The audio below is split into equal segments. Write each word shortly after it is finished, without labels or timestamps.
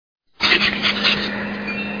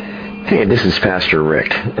Hey, this is Pastor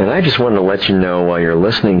Rick, and I just wanted to let you know while you're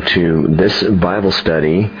listening to this Bible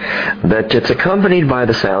study that it's accompanied by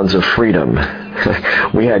the sounds of freedom.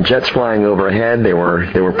 We had jets flying overhead. They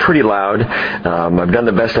were pretty loud. I've done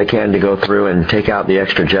the best I can to go through and take out the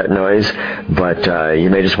extra jet noise, but you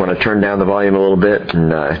may just want to turn down the volume a little bit, and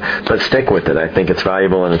but stick with it. I think it's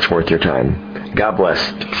valuable and it's worth your time. God bless.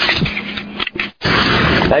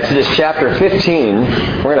 Exodus chapter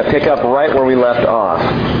 15, we're going to pick up right where we left off.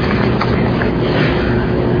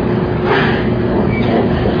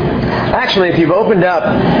 Actually, if you've opened up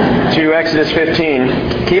to Exodus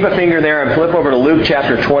 15, keep a finger there and flip over to Luke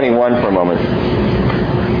chapter 21 for a moment.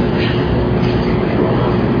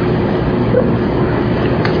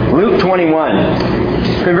 Luke 21.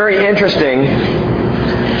 It's been very interesting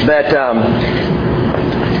that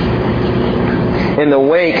in the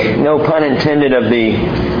wake, no pun intended, of the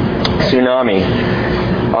tsunami,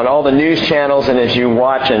 on all the news channels, and as you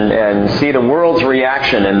watch and see the world's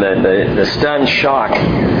reaction and the stunned shock,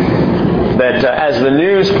 that as the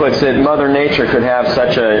news puts it, Mother Nature could have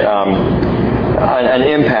such an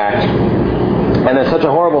impact, and that such a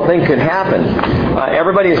horrible thing could happen.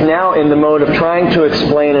 Everybody is now in the mode of trying to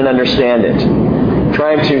explain and understand it,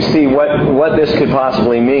 trying to see what this could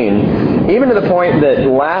possibly mean, even to the point that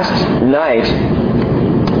last night,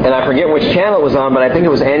 and I forget which channel it was on, but I think it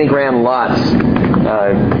was Annie Graham Lotz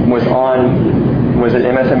was on, was it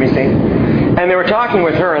MSNBC? And they were talking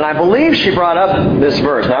with her, and I believe she brought up this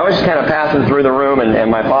verse. Now, I was just kind of passing through the room,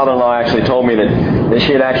 and my father-in-law actually told me that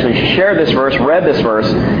she had actually shared this verse, read this verse.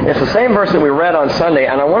 It's the same verse that we read on Sunday,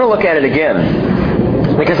 and I want to look at it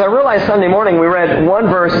again. Because I realized Sunday morning we read one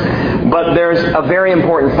verse, but there's a very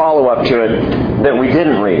important follow-up to it that we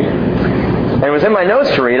didn't read. And it was in my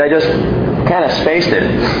notes to read. I just kind of spaced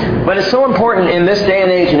it. But it's so important in this day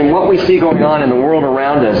and age and in what we see going on in the world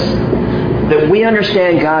around us that we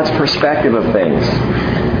understand God's perspective of things.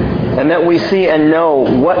 And that we see and know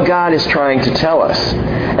what God is trying to tell us.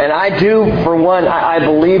 And I do, for one, I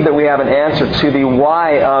believe that we have an answer to the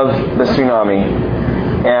why of the tsunami.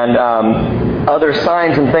 And other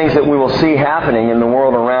signs and things that we will see happening in the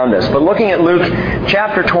world around us. But looking at Luke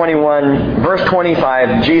chapter 21, verse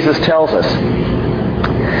 25, Jesus tells us,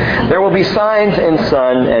 "There will be signs in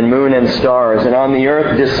sun and moon and stars, and on the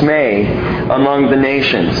earth dismay among the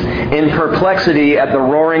nations, in perplexity at the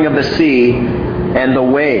roaring of the sea and the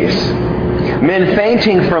waves. Men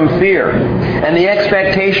fainting from fear, and the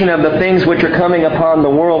expectation of the things which are coming upon the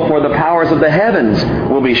world, for the powers of the heavens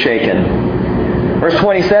will be shaken." Verse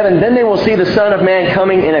 27, "Then they will see the Son of Man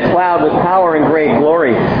coming in a cloud with power and great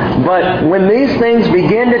glory. But when these things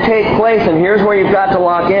begin to take place," and here's where you've got to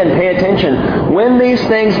lock in, pay attention. "When these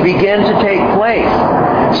things begin to take place,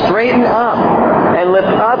 straighten up and lift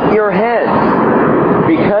up your heads,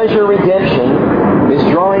 because your redemption is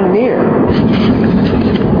drawing near."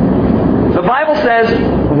 The Bible says,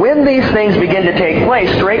 when these things begin to take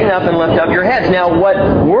place, straighten up and lift up your heads. Now, what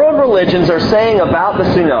world religions are saying about the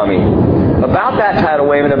tsunami, about that tidal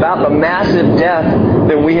wave, and about the massive death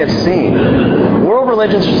that we have seen. World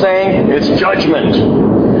religions are saying it's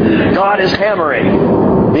judgment. God is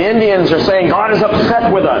hammering. The Indians are saying God is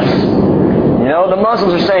upset with us. The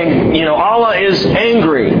Muslims are saying, Allah is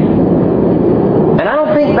angry. And I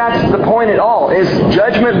don't think that's the point at all. Is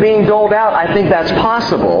judgment being doled out? I think that's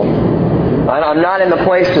possible. I'm not in the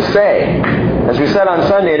place to say. As we said on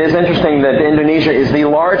Sunday, it is interesting that Indonesia is the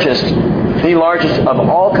largest of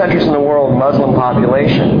all countries in the world Muslim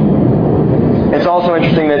population. It's also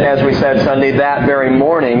interesting that, as we said Sunday, that very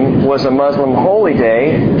morning was a Muslim holy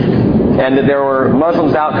day, and that there were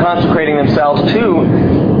Muslims out consecrating themselves to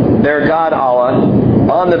their God Allah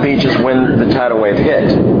on the beaches when the tidal wave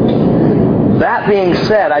hit. That being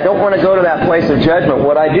said, I don't want to go to that place of judgment.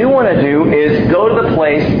 What I do want to do is go to the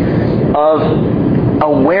place of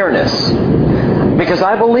awareness. Because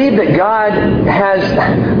I believe that God has,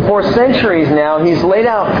 for centuries now, He's laid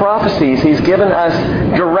out prophecies, He's given us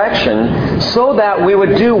direction, so that we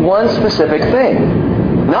would do one specific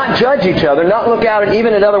thing. Not judge each other, not look out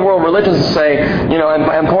even at other world religions and say,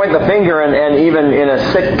 and point the finger and even in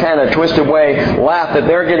a sick kind of twisted way laugh that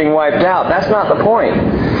they're getting wiped out. That's not the point.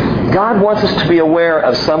 God wants us to be aware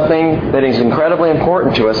of something that is incredibly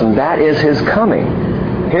important to us, and that is His coming.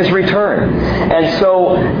 His return. And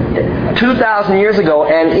so, 2,000 years ago,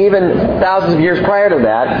 and even thousands of years prior to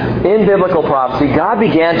that, in biblical prophecy, God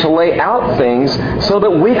began to lay out things so that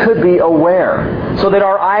we could be aware, so that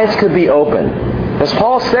our eyes could be open. As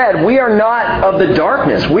Paul said, we are not of the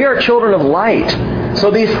darkness. We are children of light. So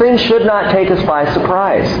these things should not take us by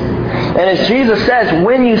surprise. And as Jesus says,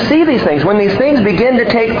 when you see these things, when these things begin to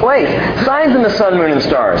take place, signs in the sun, moon, and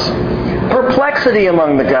stars, perplexity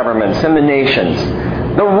among the governments and the nations,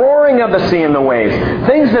 the roaring of the sea and the waves,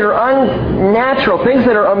 things that are unnatural, things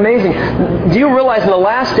that are amazing. Do you realize in the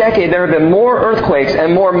last decade there have been more earthquakes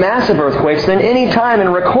and more massive earthquakes than any time in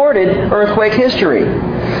recorded earthquake history?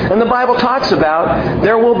 And the Bible talks about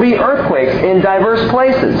there will be earthquakes in diverse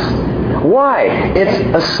places. Why? It's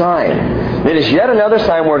a sign. It is yet another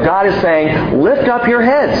sign where God is saying, lift up your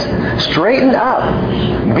heads, straighten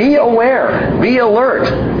up, be aware, be alert,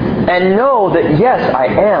 and know that yes, I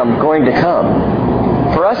am going to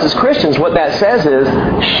come. For us as Christians, what that says is,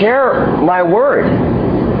 share my word.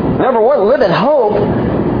 Number one, live in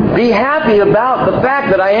hope. Be happy about the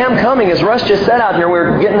fact that I am coming. As Russ just said out here,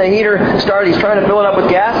 we're getting the heater started. He's trying to fill it up with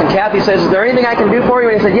gas, and Kathy says, is there anything I can do for you?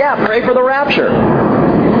 And he said, yeah, pray for the rapture.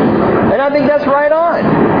 And I think that's right on.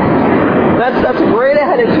 That's a great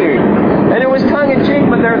attitude. And it was tongue-in-cheek,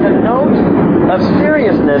 but there's a note of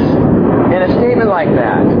seriousness in a statement like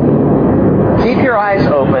that. Keep your eyes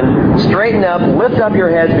open, straighten up, lift up your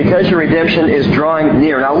heads because your redemption is drawing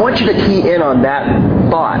near. Now I want you to key in on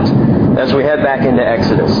that thought as we head back into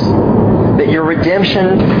Exodus. That your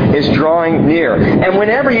redemption is drawing near. And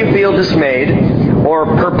whenever you feel dismayed or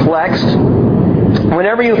perplexed,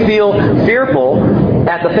 whenever you feel fearful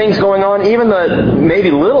at the things going on, even the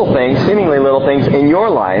maybe little things, seemingly little things in your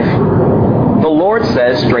life, the Lord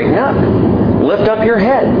says, straighten up. Lift up your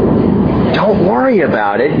head. Don't worry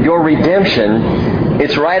about it. Your redemption,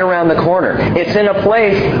 it's right around the corner. It's in a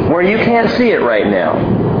place where you can't see it right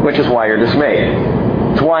now, which is why you're dismayed.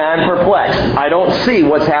 It's why I'm perplexed. I don't see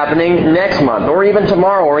what's happening next month, or even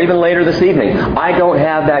tomorrow, or even later this evening. I don't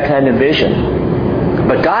have that kind of vision.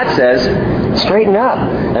 But God says, straighten up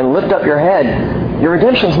and lift up your head. Your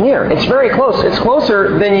redemption's near. It's very close. It's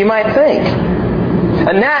closer than you might think.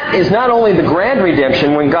 And that is not only the grand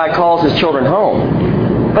redemption when God calls His children home,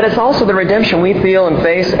 but it's also the redemption we feel and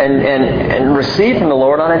face and receive from the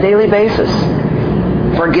Lord on a daily basis.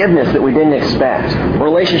 Forgiveness that we didn't expect.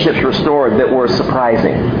 Relationships restored that were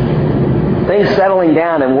surprising. Things settling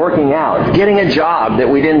down and working out. Getting a job that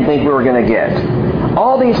we didn't think we were going to get.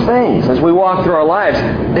 All these things, as we walk through our lives,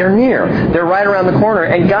 they're near. They're right around the corner.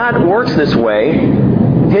 And God works this way.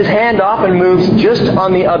 His hand often moves just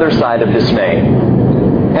on the other side of dismay.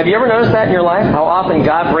 Have you ever noticed that in your life? How often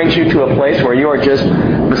God brings you to a place where you are just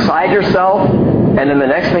beside yourself, and then the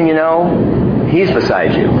next thing you know, He's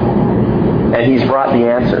beside you. And He's brought the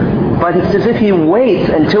answer. But it's as if He waits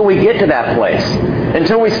until we get to that place.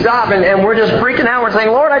 Until we stop and we're just freaking out. We're saying,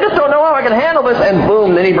 Lord, I just don't know how I can handle this. And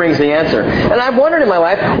boom, then He brings the answer. And I've wondered in my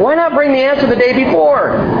life, why not bring the answer the day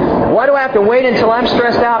before? Why do I have to wait until I'm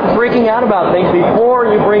stressed out and freaking out about things before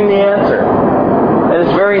you bring the answer? And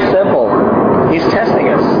it's very simple. He's testing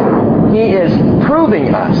us. He is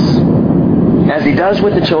proving us, as He does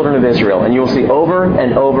with the children of Israel. And you will see over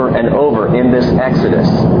and over and over in this Exodus.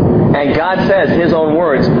 And God says, His own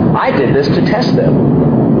words, I did this to test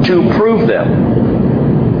them, to prove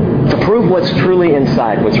them, to prove what's truly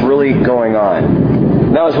inside, what's really going on.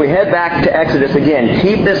 Now, as we head back to Exodus again,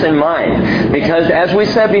 keep this in mind. Because as we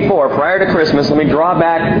said before, prior to Christmas, let me draw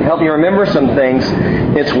back, help you remember some things.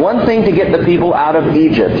 It's one thing to get the people out of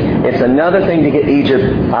Egypt. It's another thing to get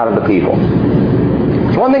Egypt out of the people.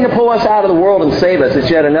 It's one thing to pull us out of the world and save us. It's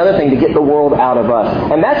yet another thing to get the world out of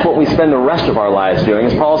us. And that's what we spend the rest of our lives doing.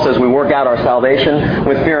 As Paul says, we work out our salvation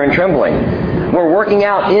with fear and trembling. We're working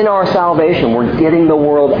out in our salvation. We're getting the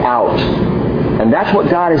world out. And that's what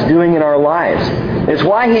God is doing in our lives. It's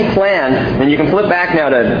why He planned, and you can flip back now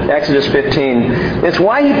to Exodus 15, it's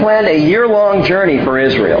why He planned a year-long journey for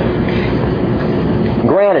Israel.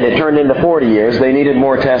 Granted, it turned into 40 years. They needed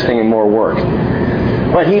more testing and more work.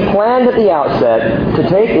 But He planned at the outset to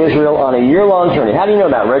take Israel on a year-long journey. How do you know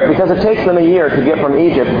that, Rick? Because it takes them a year to get from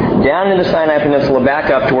Egypt down into the Sinai Peninsula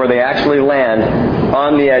back up to where they actually land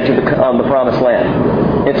on the edge of the Promised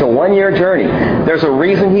Land. It's a one-year journey. There's a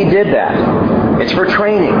reason He did that. It's for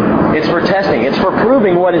training. It's for testing. It's for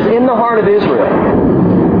proving what is in the heart of Israel.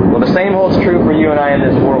 Well, the same holds true for you and I in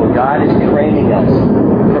this world. God is training us,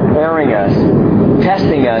 preparing us,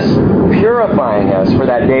 testing us, purifying us for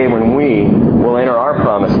that day when we will enter our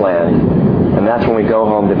Promised Land. And that's when we go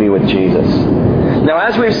home to be with Jesus. Now,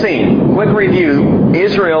 as we've seen, quick review,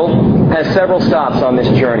 Israel has several stops on this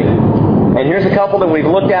journey. And here's a couple that we've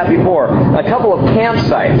looked at before. A couple of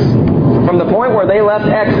campsites. From the point where they left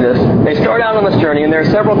Exodus, they start out on this journey, and there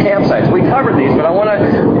are several campsites. We covered these, but I want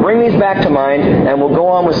to bring these back to mind, and we'll go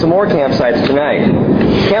on with some more campsites tonight.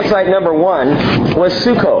 Campsite number 1 was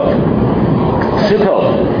Sukkot.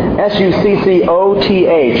 Sukkot.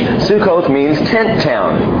 S-U-C-C-O-T-H. Sukkot means tent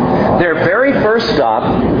town. Their very first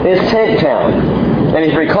stop is tent town. And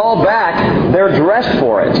if you recall back, they're dressed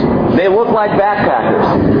for it. They look like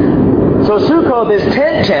backpackers. So Sukkoth is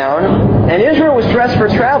tent town, and Israel was dressed for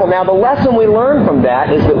travel. Now the lesson we learn from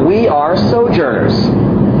that is that we are sojourners.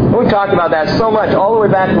 We've talked about that so much all the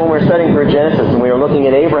way back when we were studying through Genesis and we were looking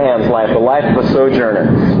at Abraham's life, the life of a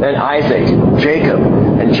sojourner, and Isaac, Jacob,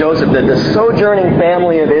 and Joseph, the sojourning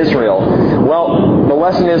family of Israel. Well, the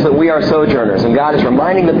lesson is that we are sojourners, and God is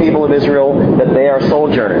reminding the people of Israel that they are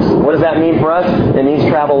sojourners. What does that mean for us? It means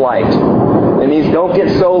travel light. It means don't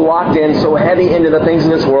get so locked in, so heavy into the things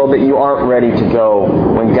in this world that you aren't ready to go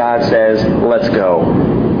when God says, let's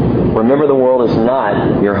go. Remember, the world is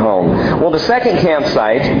not your home. Well, the second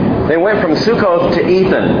campsite, they went from Sukkoth to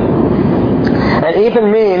Ethan. And Ethan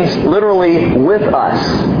means literally with us.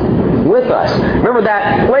 With us. Remember,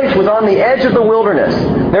 that place was on the edge of the wilderness.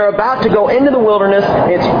 They're about to go into the wilderness.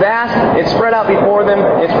 It's vast. It's spread out before them.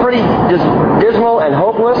 It's pretty dismal and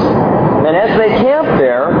hopeless. And as they camp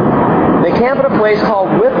there, they camp at a place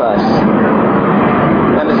called With Us.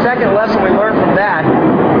 And the second lesson we learn from that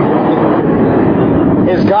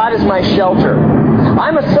is God is my shelter.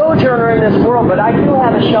 I'm a sojourner in this world, but I do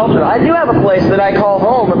have a shelter. I do have a place that I call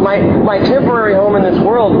home. My temporary home in this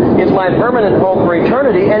world is my permanent home for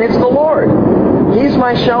eternity, and it's the Lord. He's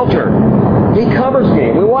my shelter. He covers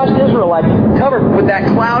me. We watched Israelite covered with that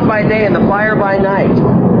cloud by day and the fire by night.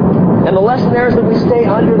 And the lesson there is that we stay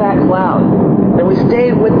under that cloud, that we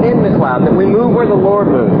stay within the cloud, that we move where the Lord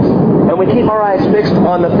moves, and we keep our eyes fixed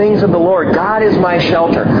on the things of the Lord. God is my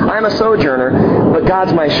shelter. I'm a sojourner, but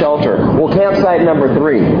God's my shelter. Well, campsite number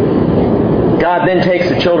 3. God then takes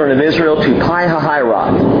the children of Israel to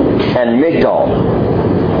Pi-hahiroth and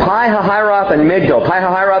Migdol. Pi-hahiroth and Migdol.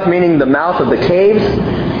 Pi-hahiroth meaning the mouth of the caves.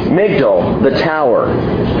 Migdol, the tower.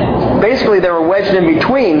 Basically, they were wedged in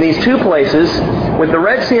between these two places with the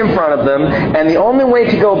Red Sea in front of them, and the only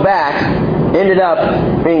way to go back ended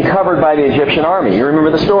up being covered by the Egyptian army. You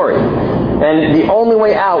remember the story. And the only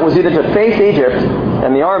way out was either to face Egypt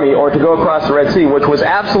and the army or to go across the Red Sea, which was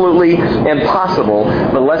absolutely impossible.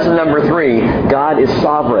 But lesson number 3, God is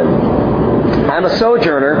sovereign. I'm a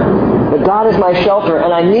sojourner, but God is my shelter,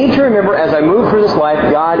 and I need to remember as I move through this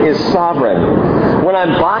life, God is sovereign. When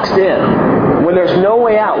I'm boxed in, when there's no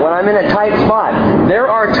way out, when I'm in a tight spot, there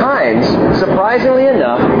are times, surprisingly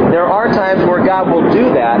enough, there are times where God will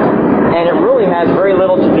do that, and it really has very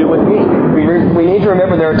little to do with me. We need to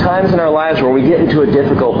remember there are times in our lives where we get into a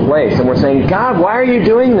difficult place, and we're saying, God, why are you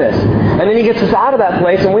doing this? And then He gets us out of that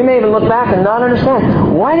place, and we may even look back and not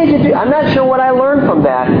understand, why did you do? I'm not sure what I learned from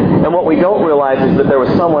that. And what we don't realize is that there was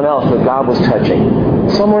someone else that God was touching.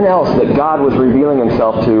 Someone else that God was revealing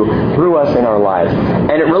Himself to through us in our lives.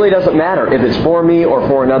 And it really doesn't matter if it's for me or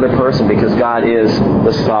for another person, because God is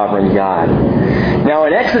the sovereign God. Now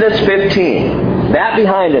in Exodus 15, that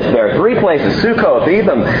behind us there, 3 places, Sukkoth,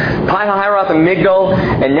 Etham, Pi-hahiroth, and Migdol,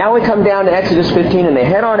 and now we come down to Exodus 15, and they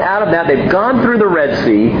head on out of that. They've gone through the Red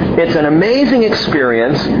Sea. It's an amazing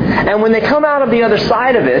experience. And when they come out of the other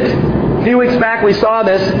side of it, a few weeks back we saw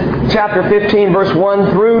this, chapter 15, verse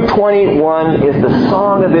 1 through 21 is the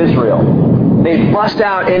Song of Israel. They bust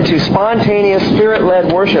out into spontaneous,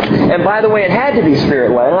 Spirit-led worship. And by the way, it had to be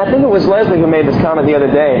Spirit-led. And I think it was Leslie who made this comment the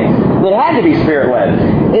other day. It had to be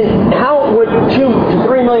Spirit-led. How would 2 to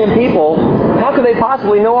 3 million people, how could they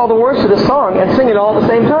possibly know all the words to this song and sing it all at the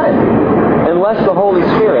same time? Unless the Holy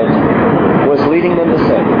Spirit was leading them to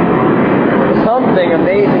sing. Something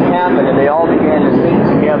amazing happened, and they all began to sing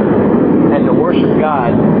together and to worship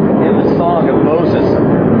God in the song of Moses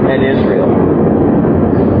and Israel.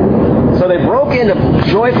 So they broke into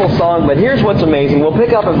joyful song, but here's what's amazing. We'll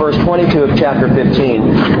pick up in verse 22 of chapter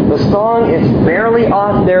 15. The song is barely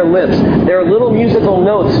off their lips. There are little musical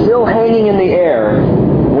notes still hanging in the air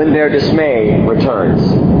when their dismay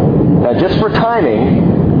returns. Now just for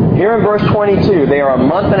timing, here in verse 22, they are a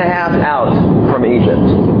month and a half out from Egypt.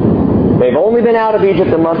 They've only been out of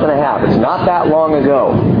Egypt a month and a half. It's not that long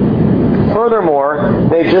ago. Furthermore,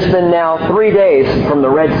 they've just been now 3 days from the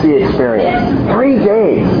Red Sea experience. 3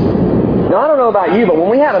 days. Now, I don't know about you, but when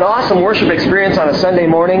we have an awesome worship experience on a Sunday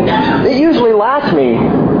morning, it usually lasts me,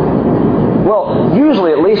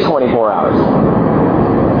 usually at least 24 hours.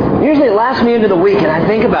 Usually it lasts me into the week, and I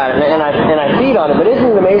think about it, and I feed on it, but isn't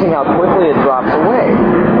it amazing how quickly it drops away?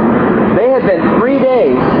 They had been 3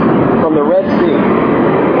 days from the Red Sea.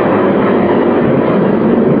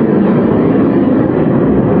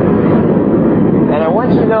 And I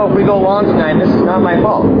want you to know, if we go long tonight, this is not my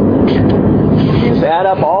fault. Just add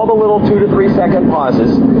up all the little 2 to 3 second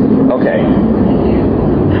pauses. Okay.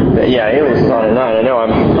 Yeah, it was on a 9. I know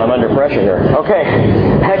I'm under pressure here. Okay.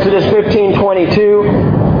 Exodus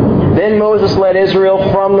 15:22. Then Moses led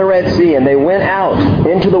Israel from the Red Sea, and they went out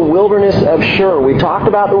into the wilderness of Shur. We talked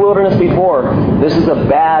about the wilderness before. This is a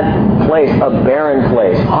bad place, a barren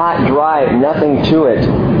place. Hot, dry, nothing to it.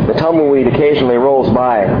 The tumbleweed occasionally rolls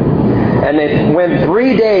by. And they went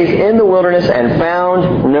 3 days in the wilderness and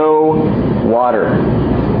found no water.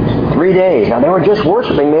 3 days. Now, they were just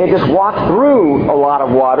worshiping. They had just walked through a lot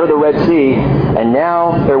of water, the Red Sea, and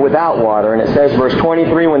now they're without water. And it says, verse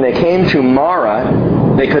 23, when they came to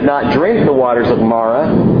Marah, they could not drink the waters of Marah,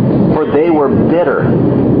 for they were bitter.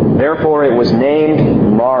 Therefore it was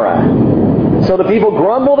named Marah. So the people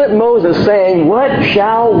grumbled at Moses, saying, what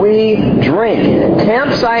shall we drink?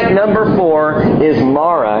 Campsite number 4 is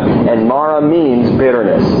Marah, and Marah means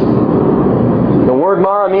bitterness. The word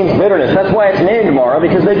Marah means bitterness. That's why it's named Marah,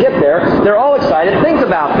 because they get there. They're all excited. Think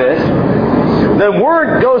about this. The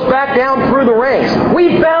word goes back down through the ranks.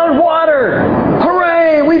 We found water!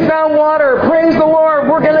 Hooray! We found water! Praise the Lord!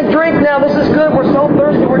 We're going to drink now. This is good. We're so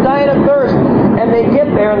thirsty. We're dying of thirst. And they get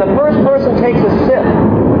there, and the first person takes a sip,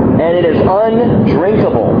 and it is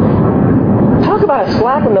undrinkable. Talk about a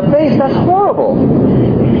slap in the face. That's horrible.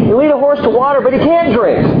 You lead a horse to water, but he can't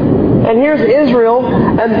drink. And here's Israel,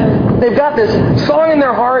 and they've got this song in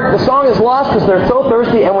their heart. The song is lost because they're so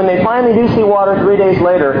thirsty, and when they finally do see water 3 days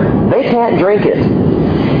later, they can't drink it.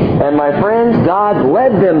 And my friends, God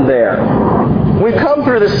led them there. We've come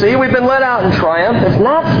through the sea. We've been led out in triumph. It's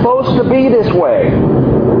not supposed to be this way.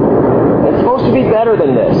 It's supposed to be better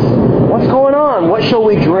than this. What's going on? What shall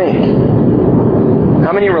we drink?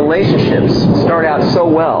 How many relationships start out so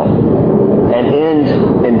well and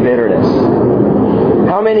end in bitterness?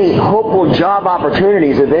 How many hopeful job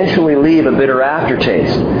opportunities eventually leave a bitter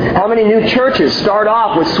aftertaste? How many new churches start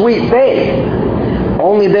off with sweet faith,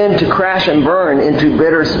 only then to crash and burn into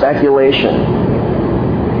bitter speculation?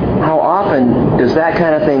 How often does that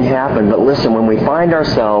kind of thing happen? But listen, when we find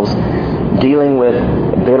ourselves dealing with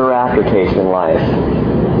bitter aftertaste in life,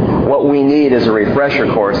 what we need is a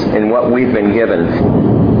refresher course in what we've been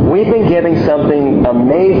given. We've been given something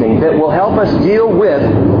amazing that will help us deal with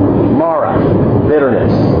Marah,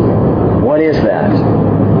 bitterness. What is that?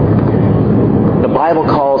 The Bible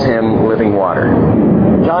calls him living water.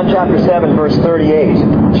 John chapter 7, verse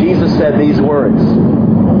 38, Jesus said these words.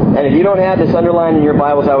 And if you don't have this underlined in your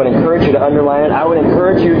Bibles, I would encourage you to underline it. I would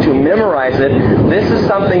encourage you to memorize it. This is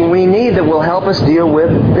something we need that will help us deal with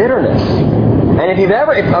bitterness. And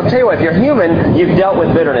I'll tell you what, if you're human, you've dealt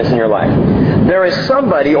with bitterness in your life. There is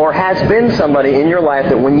somebody or has been somebody in your life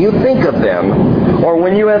that when you think of them, or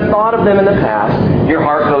when you have thought of them in the past, your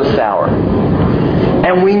heart goes sour.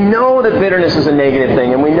 And we know that bitterness is a negative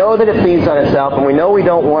thing, and we know that it feeds on itself, and we know we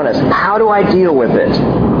don't want it. How do I deal with it?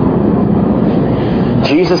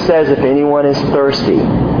 Jesus says, if anyone is thirsty,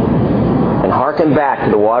 and hearken back to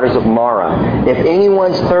the waters of Marah, if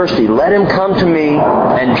anyone's thirsty, let him come to me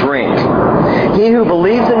and drink. He who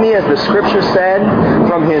believes in me, as the Scripture said,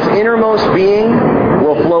 from his innermost being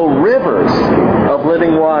will flow rivers of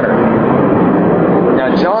living water.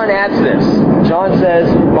 Now John adds this. John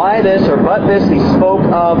says, by this or but this he spoke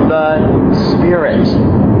of the Spirit,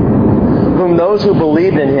 whom those who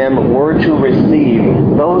believed in him were to receive.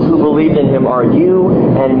 Those who believed in him are you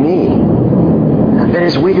and me. That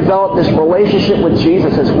as we develop this relationship with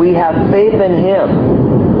Jesus, as we have faith in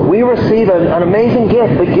him, we receive an amazing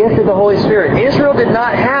gift, the gift of the Holy Spirit. Israel did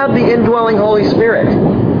not have the indwelling Holy Spirit.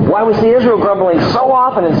 Why we see Israel grumbling so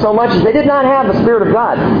often and so much is they did not have the Spirit of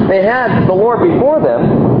God. They had the Lord before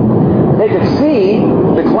them. They could see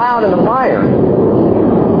the cloud and the fire.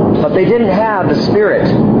 But they didn't have the Spirit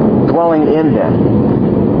dwelling in them.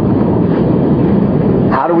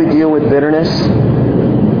 How do we deal with bitterness?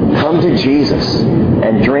 Come to Jesus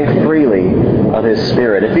and drink freely of His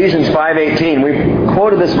Spirit. Ephesians 5:18. We've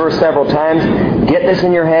quoted this verse several times. Get this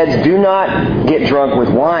in your heads. Do not get drunk with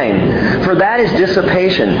wine, for that is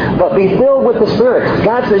dissipation, but be filled with the Spirit.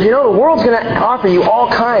 God says, the world's going to offer you all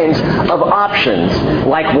kinds of options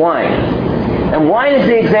like wine. And wine is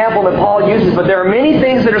the example that Paul uses, but there are many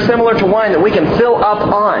things that are similar to wine that we can fill up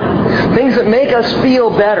on. Things that make us feel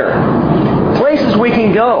better. Places we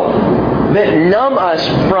can go that numb us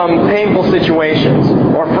from painful situations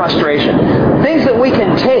or frustration. Things that we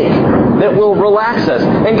can take that will relax us.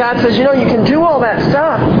 And God says, you can do all that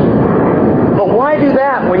stuff. But why do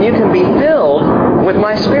that when you can be filled with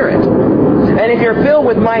my Spirit? And if you're filled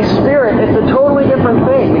with my Spirit, it's a totally different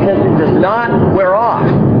thing because it does not wear off.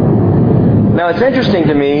 Now, it's interesting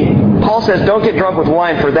to me, Paul says, don't get drunk with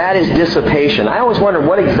wine, for that is dissipation. I always wondered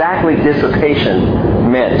what exactly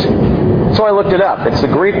dissipation meant. So I looked it up. It's the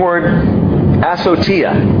Greek word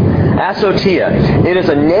asotia. Asotia. It is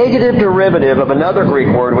a negative derivative of another Greek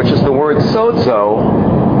word, which is the word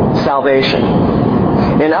sozo. salvation.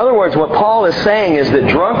 In other words, what Paul is saying is that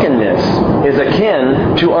drunkenness is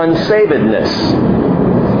akin to unsavedness.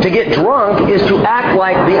 To get drunk is to act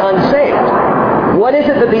like the unsaved. What is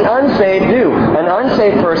it that the unsaved do? An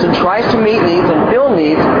unsaved person tries to meet needs and fill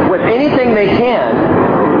needs with anything they can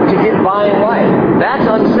to get by in life. That's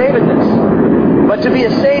unsavedness. But to be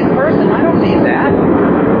a saved person, I don't need that.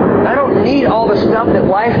 I don't need all the stuff that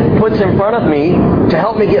life puts in front of me to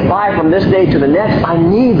help me get by from this day to the next. I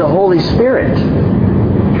need the Holy Spirit.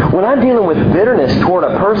 When I'm dealing with bitterness toward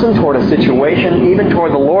a person, toward a situation, even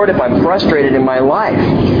toward the Lord, if I'm frustrated in my life,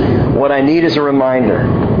 what I need is a reminder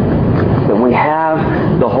that we have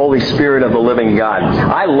the Holy Spirit of the living God.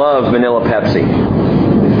 I love vanilla Pepsi.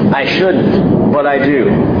 I shouldn't, but I do.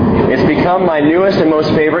 It's become my newest and most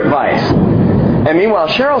favorite vice. And meanwhile,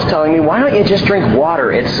 Cheryl's telling me, why don't you just drink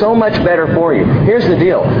water? It's so much better for you. Here's the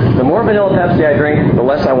deal. The more vanilla Pepsi I drink, the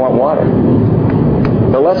less I want water.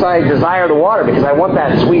 The less I desire the water because I want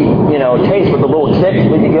that sweet, taste with the little kick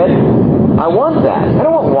that you get. I want that. I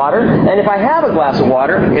don't want water. And if I have a glass of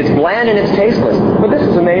water, it's bland and it's tasteless. But this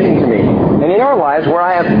is amazing to me. And in our lives, where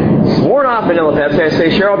I have sworn off vanilla Pepsi, I say,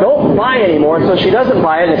 Cheryl, don't buy anymore. So she doesn't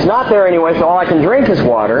buy it, and it's not there anyway, so all I can drink is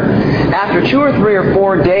water. After 2 or 3 or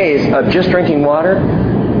 4 days of just drinking water,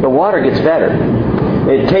 the water gets better.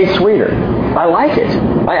 It tastes sweeter. I like it.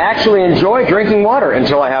 I actually enjoy drinking water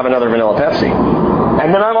until I have another vanilla Pepsi.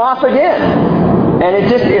 And then I'm off again. And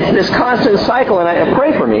it's this constant cycle. And I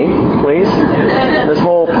pray for me, please, this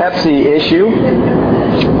whole Pepsi issue.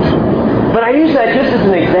 But I use that just as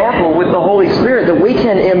an example with the Holy Spirit, that we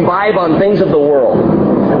can imbibe on things of the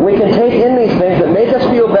world. We can take in these things that make us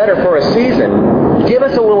feel better for a season, give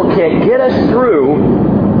us a little kick, get us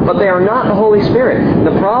through, but they are not the Holy Spirit.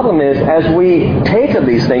 The problem is, as we take of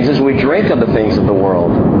these things, as we drink of the things of the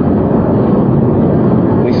world,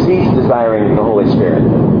 we cease desiring the Holy Spirit.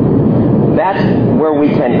 That's where we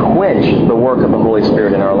can quench the work of the Holy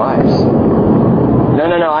Spirit in our lives.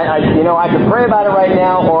 No. I could pray about it right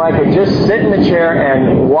now, or I could just sit in the chair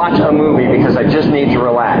and watch a movie because I just need to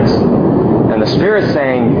relax. And the Spirit's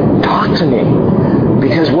saying, talk to me.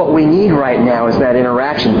 Because what we need right now is that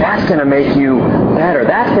interaction. That's going to make you better.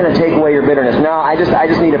 That's going to take away your bitterness. No, I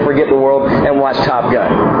just need to forget the world and watch Top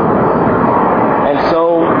Gun. And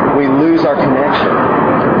so we lose our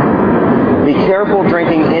connection. Be careful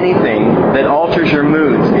drinking anything that alters your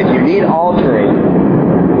moods. If you need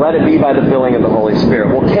altering, let it be by the filling of the Holy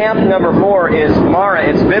Spirit. Well, camp number 4 is Mara.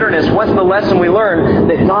 It's bitterness. What's the lesson we learn?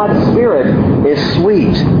 That God's Spirit is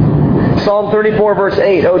sweet. Psalm 34, verse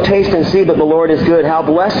 8, "Oh, taste and see that the Lord is good. How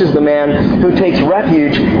blessed is the man who takes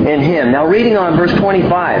refuge in Him." Now, reading on verse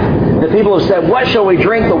 25, the people have said, "What shall we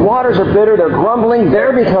drink? The waters are bitter." They're grumbling.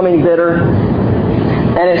 They're becoming bitter.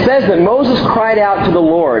 And it says that Moses cried out to the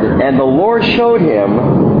Lord, and the Lord showed him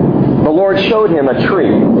a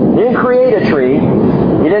tree. He didn't create a tree.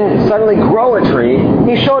 He didn't suddenly grow a tree.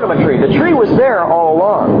 He showed him a tree. The tree was there all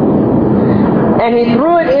along. And he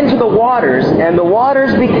threw it into the waters, and the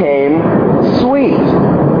waters became sweet.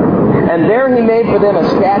 And there he made for them a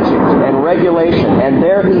statute and regulation, and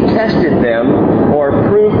there he tested them or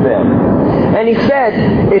proved them. And he said,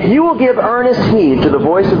 "If you will give earnest heed to the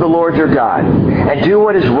voice of the Lord your God, and do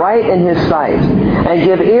what is right in His sight, and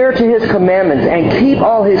give ear to His commandments, and keep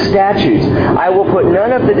all His statutes, I will put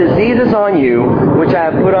none of the diseases on you which I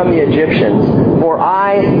have put on the Egyptians, for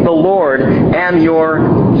I, the Lord, am your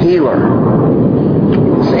healer."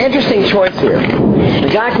 It's an interesting choice here.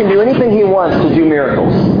 God can do anything He wants to do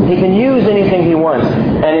miracles. He can use anything He wants.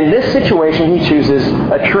 And in this situation, He chooses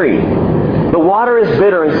a tree. The water is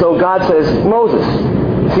bitter, and so God says, "Moses,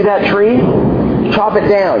 see that tree? Chop it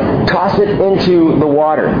down. Toss it into the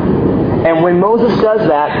water." And when Moses does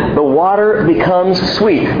that, the water becomes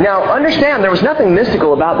sweet. Now, understand, there was nothing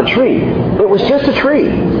mystical about the tree. It was just a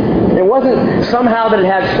tree. It wasn't somehow that it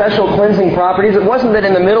had special cleansing properties. It wasn't that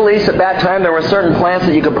in the Middle East at that time there were certain plants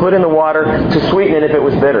that you could put in the water to sweeten it if it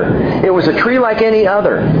was bitter. It was a tree like any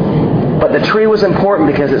other. But the tree was important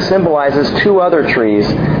because it symbolizes 2 other trees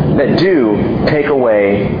that do take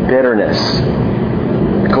away bitterness.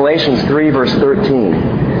 Galatians 3 verse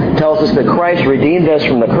 13 tells us that Christ redeemed us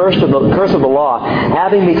from the curse of the law,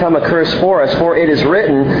 having become a curse for us. For it is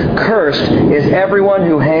written, "Cursed is everyone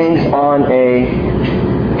who hangs on a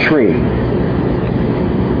tree."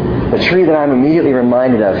 The tree that I'm immediately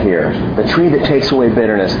reminded of here, the tree that takes away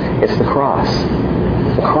bitterness, it's the cross.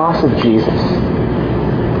 The cross of Jesus.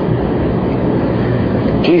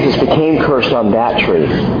 Jesus became cursed on that tree,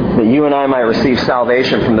 that you and I might receive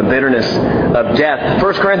salvation from the bitterness of death.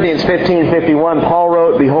 1 Corinthians 15:51, Paul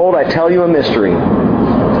wrote, "Behold, I tell you a mystery.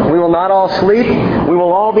 We will not all sleep. We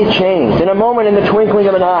will all be changed. In a moment, in the twinkling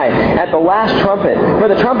of an eye, at the last trumpet. For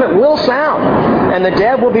the trumpet will sound, and the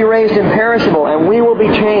dead will be raised imperishable, and we will be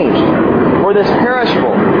changed. For this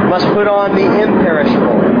perishable must put on the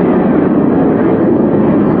imperishable,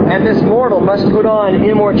 and this mortal must put on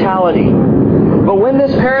immortality. But when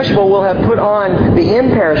this perishable will have put on the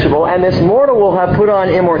imperishable, and this mortal will have put on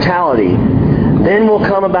immortality, then will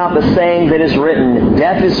come about the saying that is written,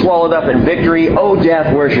 death is swallowed up in victory. O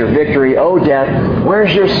death, where's your victory? O death,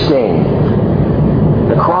 where's your sting?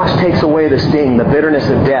 The cross takes away the sting, the bitterness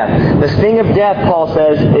of death. The sting of death, Paul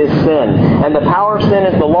says, is sin. And the power of sin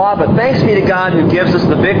is the law, but thanks be to God who gives us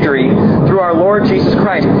the victory through our Lord Jesus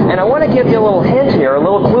Christ. And I want to give you a little hint here, a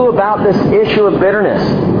little clue about this issue of bitterness.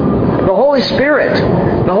 The Holy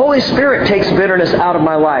Spirit takes bitterness out of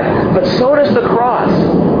my life, but so does the cross.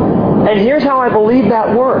 And here's how I believe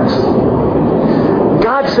that works.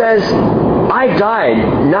 God says, I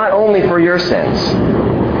died not only for your sins,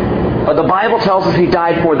 but the Bible tells us He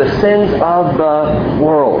died for the sins of the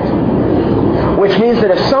world. Which means that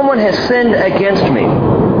if someone has sinned against me,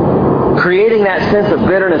 creating that sense of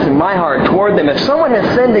bitterness in my heart toward them, if someone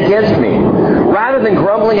has sinned against me, rather than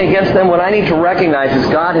grumbling against them, what I need to recognize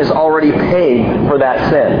is God has already paid for that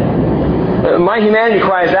sin. My humanity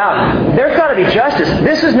cries out, there's got to be justice.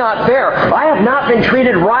 This is not fair. I have not been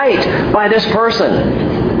treated right by this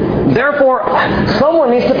person. Therefore, someone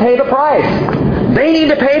needs to pay the price. They need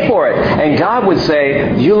to pay for it. And God would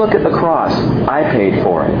say, you look at the cross. I paid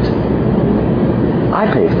for it.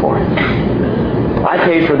 I paid for it. I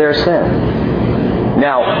paid for their sin.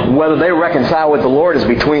 Now, whether they reconcile with the Lord is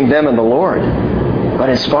between them and the Lord. But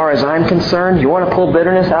as far as I'm concerned, you want to pull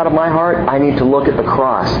bitterness out of my heart? I need to look at the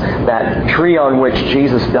cross, that tree on which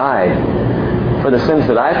Jesus died for the sins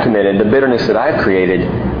that I've committed, the bitterness that I've created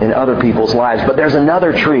in other people's lives. But there's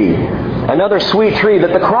another tree, another sweet tree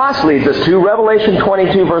that the cross leads us to. Revelation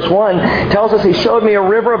 22 verse 1 tells us He showed me a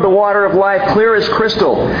river of the water of life, clear as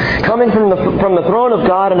crystal, coming from the throne of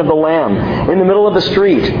God and of the Lamb, in the middle of the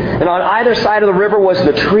street. And on either side of the river was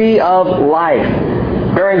the tree of life,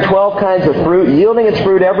 bearing 12 kinds of fruit, yielding its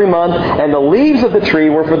fruit every month, and the leaves of the tree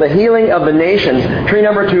were for the healing of the nations. Tree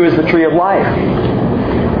number 2 is the tree of life.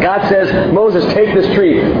 God says, Moses, take this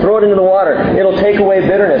tree, throw it into the water. It'll take away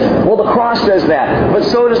bitterness. Well, the cross does that, but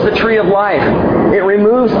so does the tree of life. It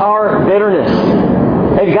removes our bitterness.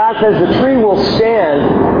 And God says the tree will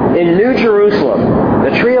stand in New Jerusalem.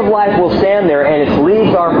 The tree of life will stand there, and its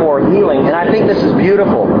leaves are for healing. And I think this is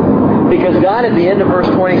beautiful, because God, at the end of verse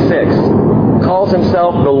 26, calls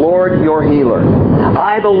Himself the Lord your healer.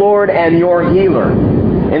 I, the Lord, am your healer.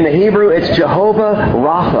 In the Hebrew, it's Jehovah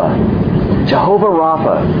Rapha. Jehovah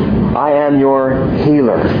Rapha, I am your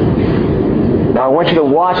healer. Now I want you to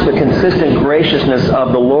watch the consistent graciousness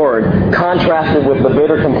of the Lord contrasted with the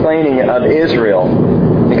bitter complaining of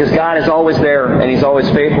Israel. Because God is always there, and He's always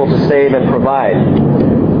faithful to save and provide.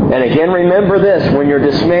 And again, remember this, when you're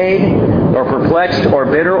dismayed or perplexed or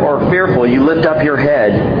bitter or fearful, you lift up your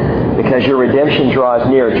head, because your redemption draws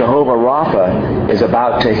near. Jehovah Rapha is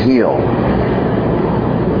about to heal.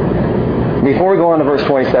 Before we go on to verse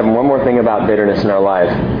 27, one more thing about bitterness in our life.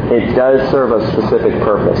 It does serve a specific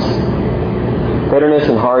purpose. Bitterness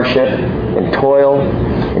and hardship and toil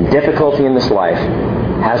and difficulty in this life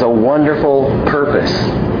has a wonderful purpose.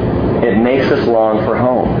 It makes us long for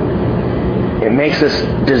home. It makes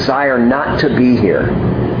us desire not to be here.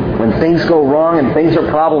 When things go wrong and things are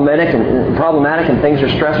problematic and things are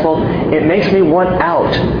stressful, it makes me want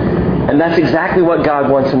out. And that's exactly what God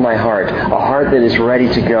wants in my heart. A heart that is ready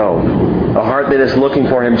to go. A heart that is looking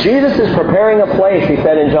for Him. Jesus is preparing a place, He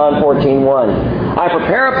said in John 14:1. I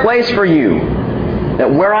prepare a place for you, that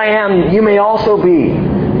where I am, you may also be.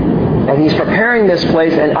 And He's preparing this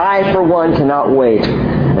place, and I, for one, cannot wait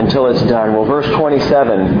until it's done. Well, verse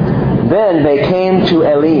 27. Then they came to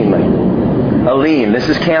Elim. Elim, this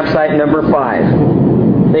is campsite number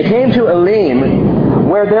 5. They came to Elim,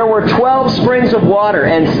 where there were 12 springs of water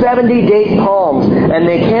and 70 date palms, and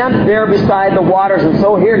they camped there beside the waters. And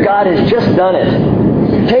so here God has just done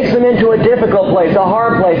it. Takes them into a difficult place, a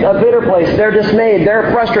hard place, a bitter place. They're dismayed,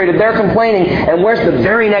 they're frustrated, they're complaining. And where's the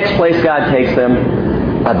very next place God takes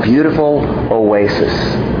them? A beautiful oasis.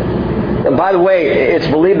 And by the way, it's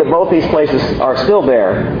believed that both these places are still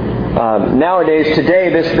there. Nowadays, today,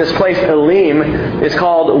 this place, Elim, is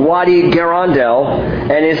called Wadi Garandel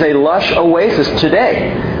and is a lush oasis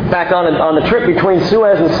today. In fact, on the trip between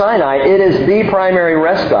Suez and Sinai, it is the primary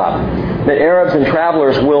rest stop that Arabs and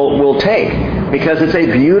travelers will take, because it's a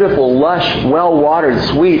beautiful, lush, well-watered,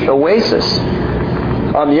 sweet oasis.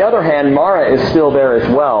 On the other hand, Mara is still there as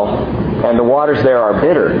well. and the waters there are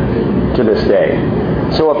bitter to this day.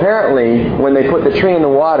 So apparently, when they put the tree in the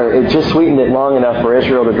water, it just sweetened it long enough for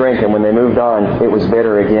Israel to drink, and when they moved on, it was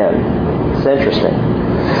bitter again. It's interesting.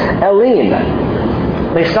 Elim.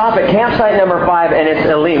 They stop at campsite number 5, and it's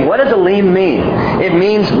Elim. What does Elim mean? It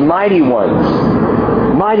means mighty ones.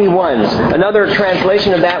 Mighty ones. Another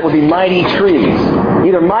translation of that would be mighty trees.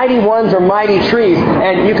 Either mighty ones or mighty trees.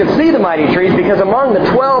 And you can see the mighty trees because among the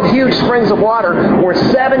 12 huge springs of water were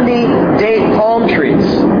 70 date palm trees.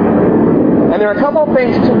 And there are a couple of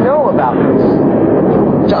things to know about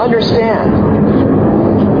this, to understand.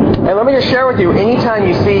 And let me just share with you, anytime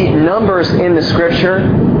you see numbers in the Scripture,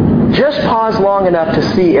 just pause long enough to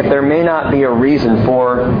see if there may not be a reason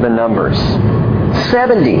for the numbers.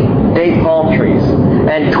 70 date palm trees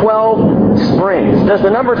and 12 springs. Does the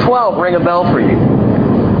number 12 ring a bell for you?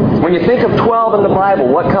 When you think of 12 in the Bible,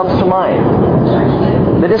 what comes to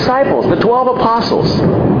mind? The disciples, the 12 apostles.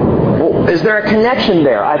 Well, is there a connection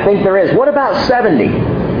there? I think there is. What about 70?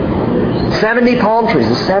 70 palm trees,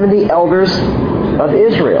 the 70 elders of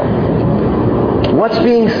Israel. What's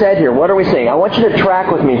being said here? What are we saying? I want you to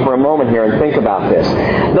track with me for a moment here and think about this.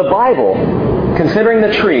 The Bible, considering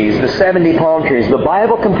the trees, the 70 palm trees, the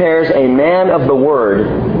Bible compares a man of the Word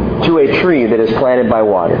to a tree that is planted by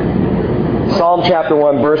water. Psalm chapter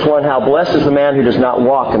 1, verse 1, how blessed is the man who does not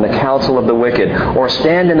walk in the counsel of the wicked, or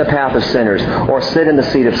stand in the path of sinners, or sit in the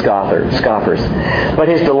seat of scoffers. But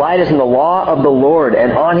his delight is in the law of the Lord,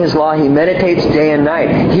 and on his law he meditates day and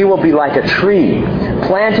night. He will be like a tree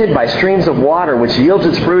planted by streams of water, which yields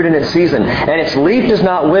its fruit in its season, and its leaf does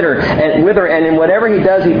not wither, and in whatever he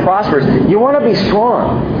does he prospers. You want to be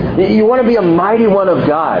strong. You want to be a mighty one of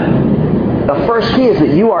God. The first key is that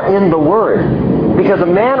you are in the Word. Because a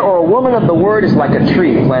man or a woman of the Word is like a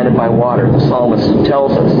tree planted by water, the psalmist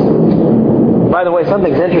tells us. By the way,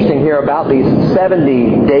 something's interesting here about these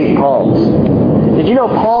 70 date palms. Did you know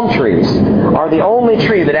palm trees are the only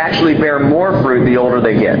tree that actually bear more fruit the older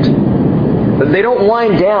they get? They don't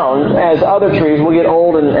wind down as other trees will get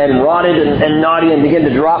old and rotted and knotty and begin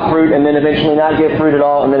to drop fruit and then eventually not give fruit at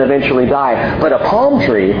all and then eventually die. But a palm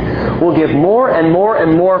tree will give more and more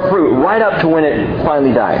and more fruit right up to when it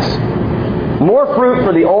finally dies. More fruit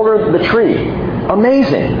for the older the tree.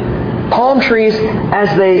 Amazing. Palm trees,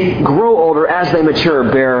 as they grow older, as they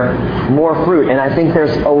mature, bear more fruit. And I think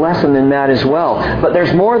there's a lesson in that as well. But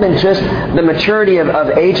there's more than just the maturity of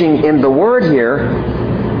aging in the Word here.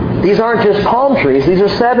 These aren't just palm trees. These are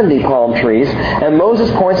 70 palm trees. And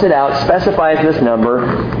Moses points it out, specifies this number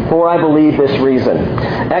for, I believe, this reason.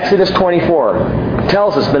 Exodus 24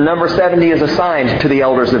 tells us the number 70 is assigned to the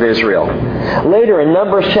elders of Israel. Later in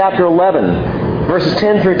Numbers chapter 11, verses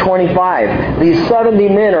 10 through 25, these 70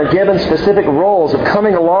 men are given specific roles of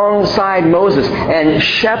coming alongside Moses and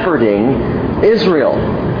shepherding Israel,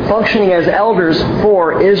 functioning as elders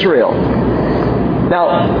for Israel. Now,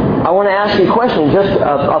 I want to ask you a question, just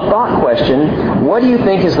a thought question. What do you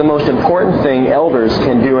think is the most important thing elders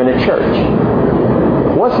can do in a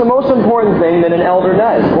church? What's the most important thing that an elder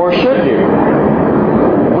does or should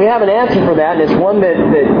do? We have an answer for that, and it's one that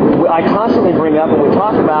I constantly bring up and we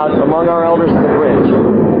talk about among our elders at the Bridge.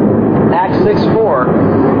 Acts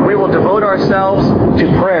 6:4, we will devote ourselves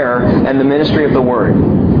to prayer and the ministry of the Word.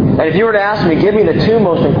 And if you were to ask me, give me the two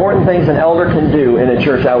most important things an elder can do in a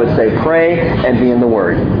church, I would say pray and be in the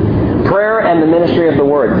Word. Prayer and the ministry of the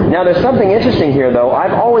Word. Now there's something interesting here though.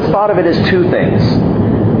 I've always thought of it as two things.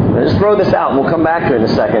 I'll just throw this out and we'll come back to it in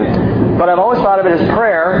a second. But I've always thought of it as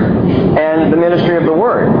prayer and the ministry of the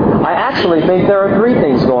Word. I actually think there are three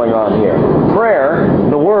things going on here. Prayer,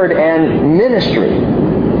 the Word, and ministry.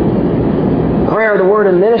 Prayer, the Word,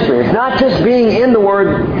 and ministry. It's not just being in the Word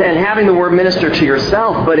and having the Word minister to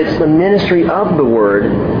yourself, but it's the ministry of the Word.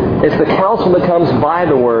 It's the counsel that comes by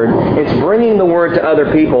the Word. It's bringing the Word to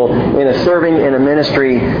other people in a serving, in a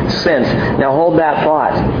ministry sense. Now hold that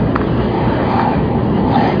thought.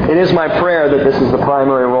 It is my prayer that this is the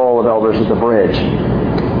primary role of elders at the Bridge.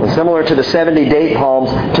 And similar to the 70 date palms,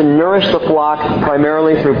 to nourish the flock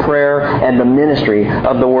primarily through prayer and the ministry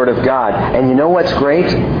of the Word of God. And you know what's great?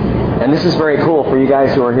 And this is very cool for you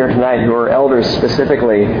guys who are here tonight, who are elders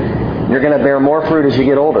specifically. You're going to bear more fruit as you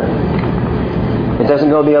get older. It doesn't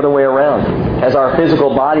go the other way around. As our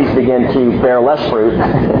physical bodies begin to bear less fruit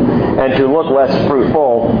and to look less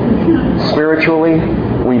fruitful, spiritually,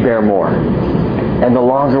 we bear more. And the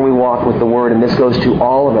longer we walk with the Word, and this goes to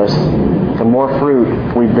all of us, the more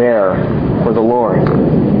fruit we bear for the Lord.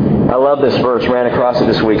 I love this verse. Ran across it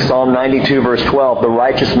this week. Psalm 92, verse 12. The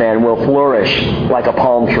righteous man will flourish like a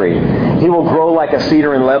palm tree. He will grow like a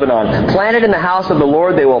cedar in Lebanon. Planted in the house of the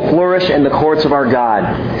Lord, they will flourish in the courts of our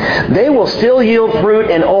God. They will still yield fruit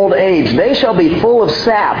in old age. They shall be full of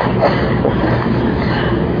sap.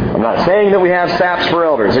 I'm not saying that we have saps for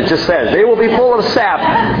elders. It just says they will be full of sap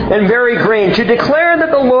and very green, to declare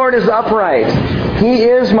that the Lord is upright. He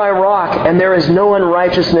is my rock, and there is no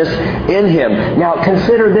unrighteousness in Him. Now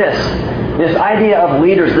consider this idea of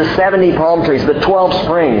leaders, the 70 palm trees, the 12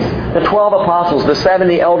 springs, the 12 apostles, the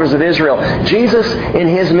 70 elders of Israel. Jesus in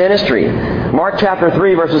His ministry, Mark chapter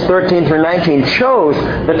 3, verses 13 through 19, chose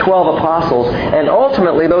the 12 apostles, and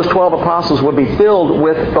ultimately those 12 apostles would be filled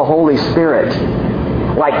with the Holy Spirit.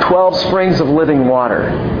 Like 12 springs of living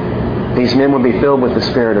water, these men would be filled with the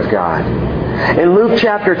Spirit of God. In Luke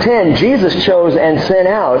chapter 10, Jesus chose and sent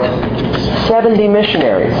out 70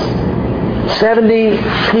 missionaries. 70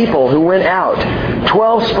 people who went out.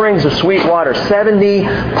 12 springs of sweet water. 70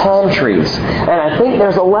 palm trees. And I think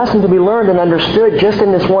there's a lesson to be learned and understood just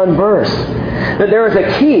in this one verse. That there is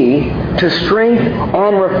a key to strength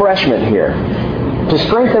and refreshment here. To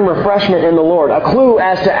strength and refreshment in the Lord. A clue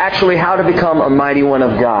as to actually how to become a mighty one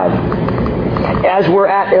of God. As we're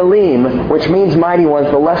at Elim, which means mighty ones,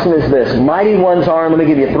 the lesson is this. Mighty ones are, let me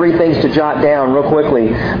give you 3 things to jot down real quickly.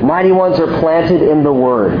 Mighty ones are planted in the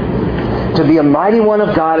Word. To be a mighty one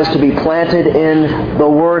of God is to be planted in the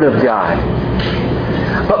Word of God.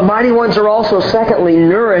 But mighty ones are also, secondly,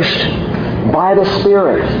 nourished by the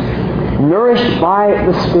Spirit. Nourished by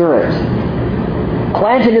the Spirit.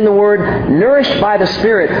 Planted in the Word, nourished by the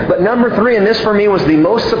Spirit. But number 3, and this for me was the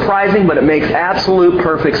most surprising, but it makes absolute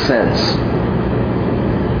perfect sense.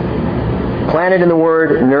 Planted in the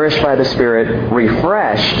Word, nourished by the Spirit,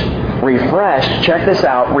 refreshed, check this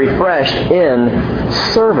out, refreshed in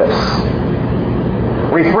service.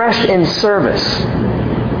 Refreshed in service.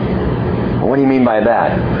 What do you mean by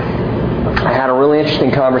that? I had a really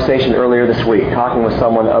interesting conversation earlier this week talking with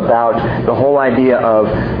someone about the whole idea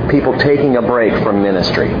of people taking a break from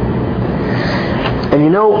ministry. And you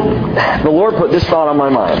know, the Lord put this thought on my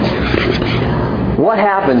mind. What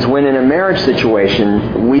happens when in a marriage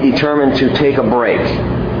situation we determine to take a break?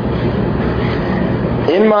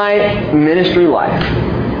 In my ministry life,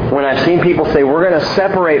 when I've seen people say, we're going to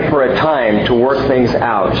separate for a time to work things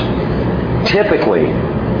out, typically,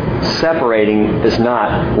 separating does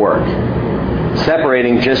not work.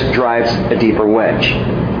 Separating just drives a deeper wedge.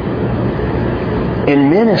 In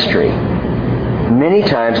ministry, many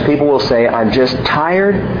times people will say, I'm just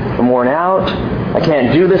tired, I'm worn out, I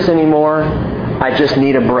can't do this anymore, I just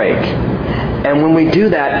need a break. And when we do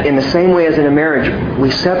that, in the same way as in a marriage,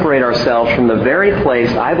 we separate ourselves from the very place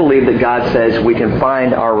I believe that God says we can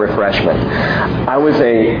find our refreshment. I was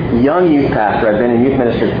a young youth pastor. I've been in youth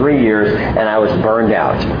ministry 3 years, and I was burned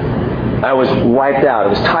out. I was wiped out. I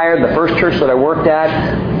was tired. The first church that I worked at,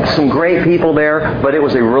 some great people there, but it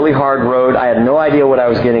was a really hard road. I had no idea what I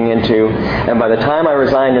was getting into. And by the time I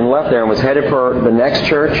resigned and left there and was headed for the next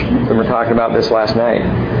church, we were talking about this last night,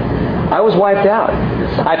 I was wiped out.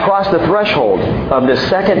 I crossed the threshold of this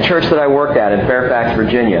second church that I worked at in Fairfax,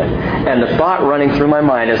 Virginia. And the thought running through my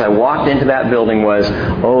mind as I walked into that building was,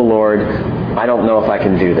 oh Lord, I don't know if I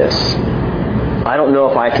can do this. I don't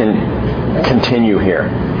know if I can continue here.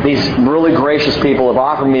 These really gracious people have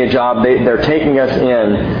offered me a job. They're taking us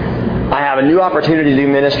in. I have a new opportunity to do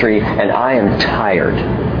ministry, and I am tired.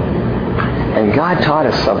 And God taught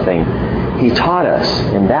us something. He taught us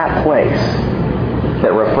in that place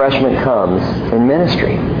that refreshment comes in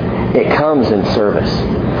ministry. It comes in service.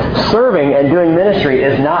 Serving and doing ministry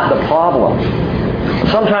is not the problem.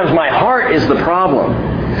 Sometimes my heart is the problem.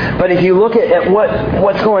 But if you look at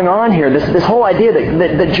what's going on here, this whole idea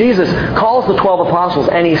that Jesus calls the 12 apostles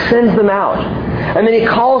and He sends them out. And then He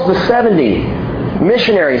calls the 70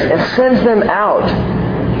 missionaries and sends them out.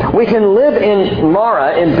 We can live in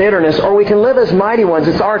Mara, in bitterness, or we can live as mighty ones.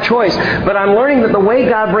 It's our choice. But I'm learning that the way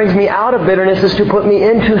God brings me out of bitterness is to put me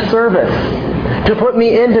into service, to put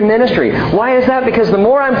me into ministry. Why is that? Because the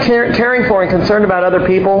more I'm caring for and concerned about other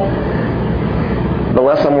people, the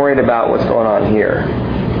less I'm worried about what's going on here.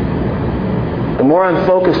 The more I'm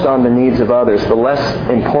focused on the needs of others, the less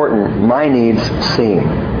important my needs seem.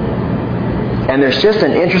 And there's just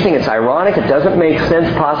an interesting, it's ironic, it doesn't make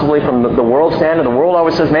sense possibly from the world standard. The world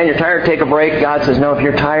always says, man, you're tired, take a break. God says, no, if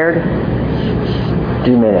you're tired,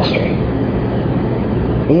 do ministry.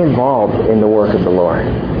 Be involved in the work of the Lord.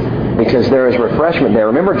 Because there is refreshment there.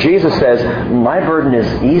 Remember, Jesus says, my burden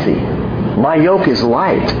is easy. My yoke is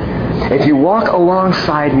light. If you walk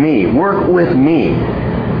alongside me, work with me,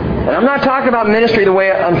 And I'm not talking about ministry the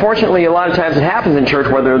way, unfortunately, a lot of times it happens in church,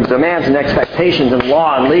 where there's demands and expectations and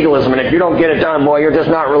law and legalism, and if you don't get it done, boy, you're just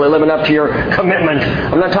not really living up to your commitment.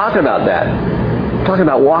 I'm not talking about that. I'm talking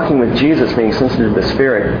about walking with Jesus, being sensitive to the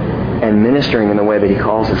Spirit, and ministering in the way that He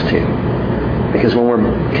calls us to. Because when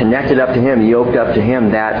we're connected up to Him, yoked up to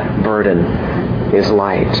Him, that burden is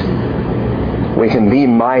light. We can be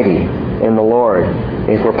mighty in the Lord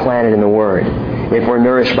if we're planted in the Word, if we're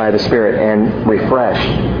nourished by the Spirit and refreshed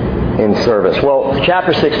in service. Well,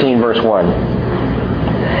 chapter 16, verse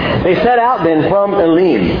 1. They set out then from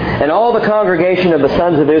Elim, and all the congregation of the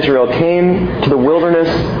sons of Israel came to the wilderness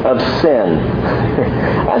of Sin.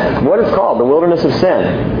 That's what it's called, the wilderness of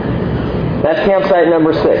Sin. That's campsite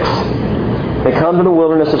number 6. They come to the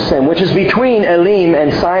wilderness of Sin, which is between Elim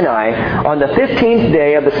and Sinai, on the 15th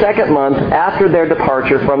day of the second month after their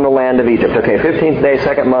departure from the land of Egypt. Okay, 15th day,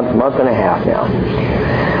 second month, month and a half now.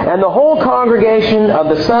 And the whole congregation of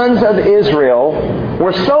the sons of Israel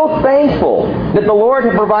were so thankful that the Lord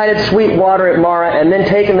had provided sweet water at Marah and then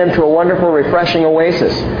taken them to a wonderful, refreshing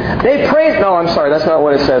oasis. They praised... No, I'm sorry, that's not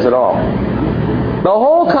what it says at all. The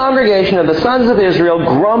whole congregation of the sons of Israel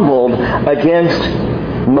grumbled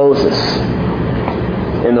against Moses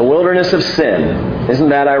in the wilderness of Sin. Isn't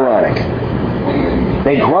that ironic?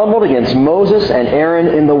 They grumbled against Moses and Aaron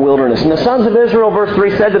in the wilderness. And the sons of Israel, verse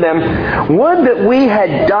 3, said to them, "Would that we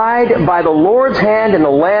had died by the Lord's hand in the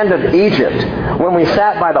land of Egypt, when we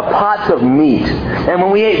sat by the pots of meat, and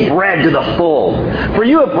when we ate bread to the full. For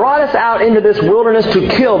you have brought us out into this wilderness to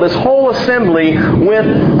kill this whole assembly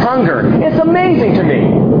with hunger." It's amazing to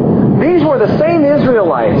me. These were the same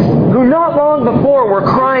Israelites who not long before were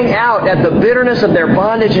crying out at the bitterness of their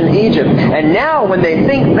bondage in Egypt. And now when they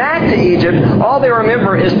think back to Egypt, all they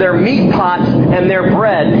remember is their meat pots and their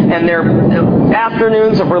bread and their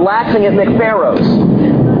afternoons of relaxing at McPharo's.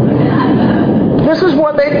 This is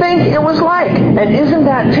what they think it was like. And isn't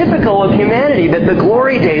that typical of humanity, that the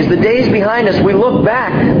glory days, the days behind us, we look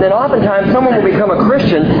back, then oftentimes someone will become a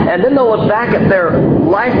Christian, and then they'll look back at their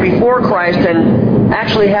life before Christ and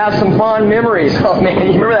actually have some fond memories. Oh man,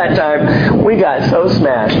 you remember that time? We got so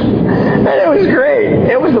smashed. And it was great.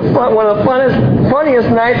 It was one of the funniest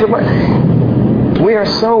nights of we are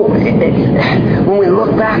so... When we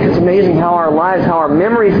look back, it's amazing how our lives, how our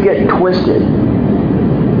memories get twisted.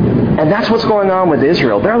 And that's what's going on with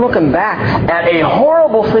Israel. They're looking back at a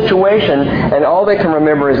horrible situation, and all they can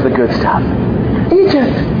remember is the good stuff.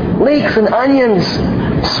 Egypt, leeks and onions,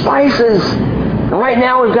 spices. And right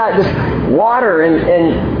now we've got this water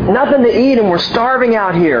and nothing to eat, and we're starving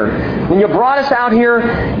out here. When you brought us out here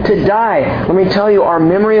to die, let me tell you, our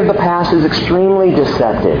memory of the past is extremely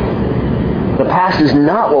deceptive. The past is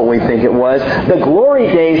not what we think it was. The glory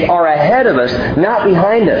days are ahead of us, not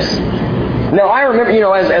behind us. Now, I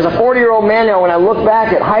remember, as a 40-year-old man now, when I look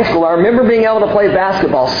back at high school, I remember being able to play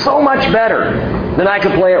basketball so much better than I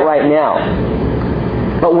could play it right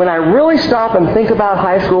now. But when I really stop and think about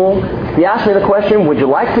high school, if you ask me the question, would you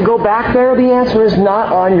like to go back there? The answer is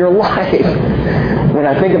not on your life. When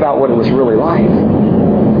I think about what it was really like.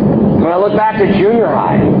 When I look back to junior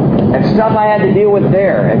high and stuff I had to deal with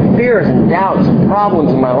there, and fears and doubts and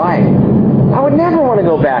problems in my life, I would never want to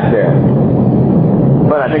go back there.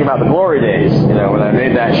 But I think about the glory days, when I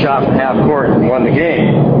made that shot from half court and won the game.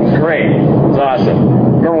 It was great. It was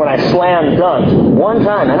awesome. Remember when I slam dunked one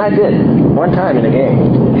time, and I did, one time in a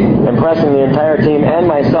game, impressing the entire team and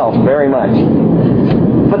myself very much.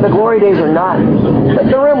 But the glory days are not.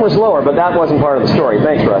 The rim was lower, but that wasn't part of the story.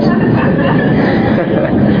 Thanks, Russ.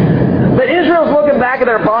 But Israel's looking back at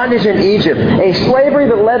their bondage in Egypt, a slavery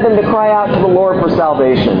that led them to cry out to the Lord for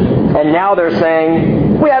salvation. And now they're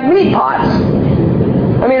saying, we have meat pots.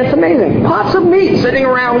 I mean, it's amazing. Pots of meat sitting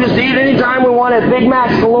around. We just eat any time we wanted. Big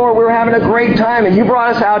Macs galore. We were having a great time. And you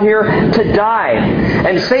brought us out here to die.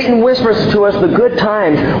 And Satan whispers to us the good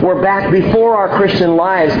times were back before our Christian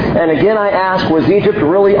lives. And again, I ask, was Egypt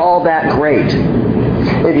really all that great?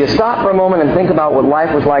 If you stop for a moment and think about what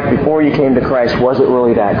life was like before you came to Christ, was it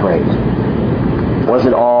really that great? Was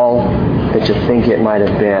it all that you think it might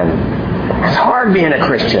have been? It's hard being a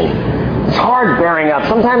Christian. It's hard bearing up.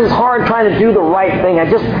 Sometimes it's hard trying to do the right thing.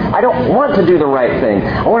 I don't want to do the right thing.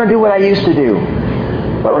 I want to do what I used to do.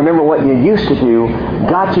 But remember, what you used to do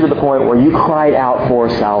got you to the point where you cried out for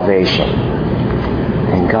salvation.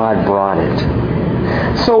 And God brought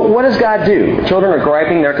it. So what does God do? Children are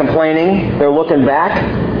griping, they're complaining, they're looking back,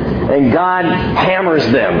 and God hammers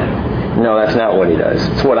them. No, that's not what He does.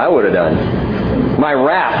 It's what I would have done. My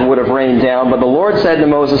wrath would have rained down, but the Lord said to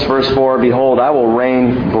Moses, verse 4, "Behold, I will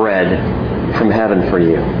rain bread from heaven for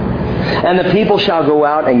you. And the people shall go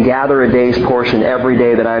out and gather a day's portion every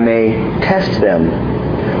day, that I may test them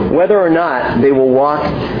whether or not they will walk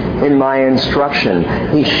in my instruction.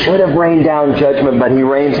 He should have rained down judgment, but he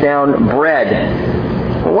rains down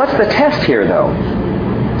bread. Well, what's the test here, though?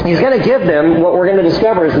 He's going to give them what we're going to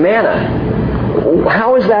discover is manna.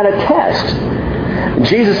 How is that a test?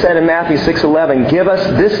 Jesus said in Matthew 6:11, "Give us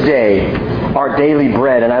this day our daily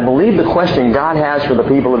bread." And I believe the question God has for the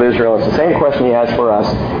people of Israel, it's the same question He has for us,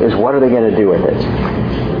 is what are they going to do with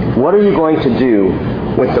it? What are you going to do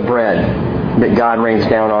with the bread that God rains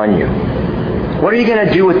down on you? What are you going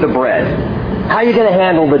to do with the bread? How are you going to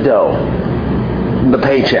handle the dough? The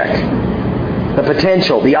paycheck? The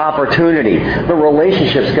potential, the opportunity, the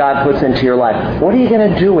relationships God puts into your life. What are you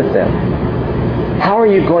going to do with them? How are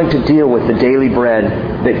you going to deal with the daily bread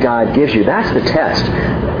that God gives you? That's the test.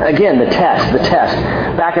 Again, the test.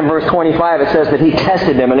 Back in verse 25 it says that He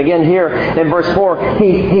tested them. And again here in verse 4,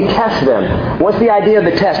 He tests them. What's the idea of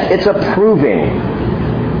the test? It's a proving.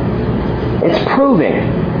 It's proving.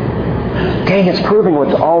 Gang, it's proving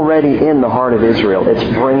what's already in the heart of Israel. It's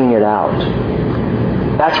bringing it out.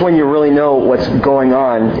 That's when you really know what's going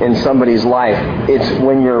on in somebody's life. It's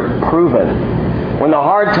when you're proven. When the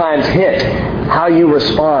hard times hit, how you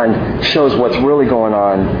respond shows what's really going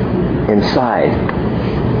on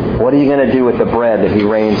inside. What are you going to do with the bread that He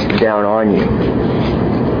rains down on you?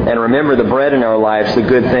 And remember, the bread in our lives, the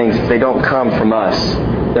good things, they don't come from us.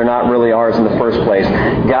 They're not really ours in the first place.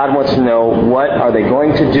 God wants to know, what are they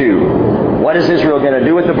going to do? What is Israel going to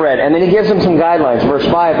do with the bread? And then He gives them some guidelines. Verse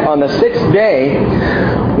 5, on the 6th day,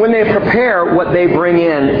 when they prepare what they bring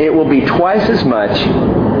in, it will be twice as much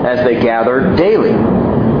as they gather daily.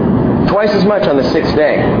 Twice as much on the 6th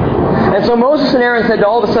day. And so Moses and Aaron said to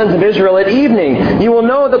all the sons of Israel, at evening you will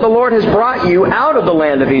know that the Lord has brought you out of the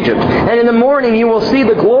land of Egypt. And in the morning you will see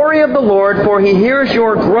the glory of the Lord, for He hears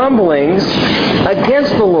your grumblings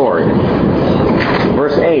against the Lord.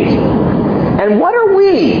 Verse 8. And what are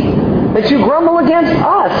we that you grumble against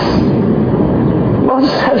us?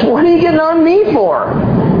 Moses says, what are you getting on me for?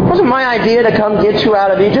 It wasn't my idea to come get you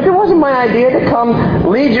out of Egypt. It wasn't my idea to come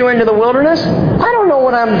lead you into the wilderness. I don't know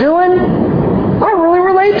what I'm doing. I really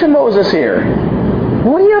relate to Moses here.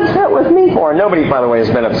 What are you upset with me for? Nobody, by the way, has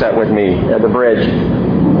been upset with me at the bridge.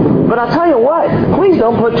 But I'll tell you what, please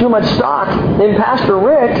don't put too much stock in Pastor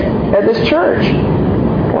Rick at this church.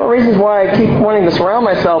 One of the reasons why I keep wanting to surround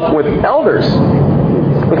myself with elders,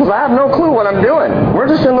 because I have no clue what I'm doing. We're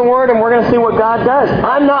just in the Word and we're going to see what God does.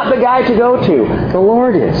 I'm not the guy to go to. The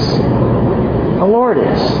Lord is. The Lord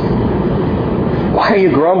is. Why are you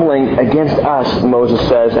grumbling against us, Moses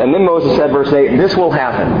says. And then Moses said, verse 8, this will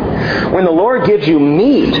happen when the Lord gives you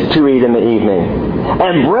meat to eat in the evening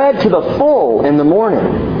and bread to the full in the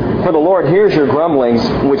morning. For the Lord hears your grumblings,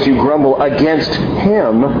 which you grumble against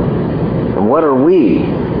Him. And what are we?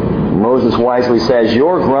 Moses wisely says,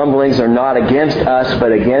 your grumblings are not against us,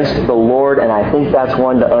 but against the Lord. And I think that's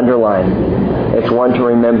one to underline. It's one to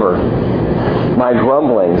remember. My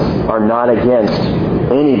grumblings are not against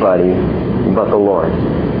anybody but the Lord.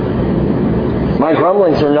 My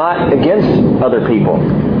grumblings are not against other people.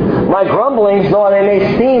 My grumblings, though they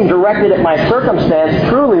may seem directed at my circumstance,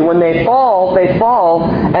 truly when they fall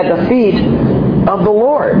at the feet of the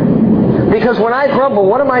Lord. Because when I grumble,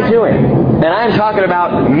 what am I doing? And I'm talking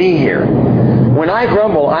about me here. When I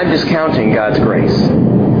grumble, I'm discounting God's grace.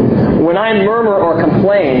 When I murmur or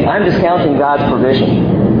complain, I'm discounting God's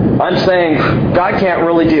provision. I'm saying, God can't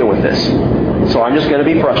really deal with this, so I'm just going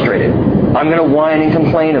to be frustrated. I'm going to whine and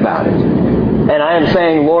complain about it. And I am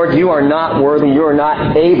saying, Lord, you are not worthy, you are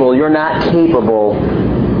not able, you're not capable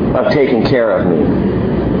of taking care of me.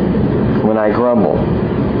 When I grumble.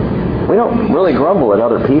 We don't really grumble at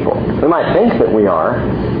other people. We might think that we are,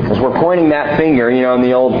 because we're pointing that finger. You know, and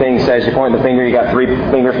the old thing says you point the finger, you got 3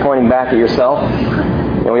 fingers pointing back at yourself.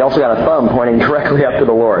 And we also got a thumb pointing directly up to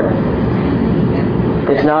the Lord.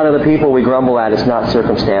 It's not other people we grumble at, it's not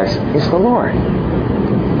circumstance, it's the Lord.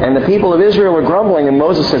 And the people of Israel were grumbling, and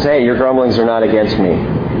Moses says, hey, your grumblings are not against me.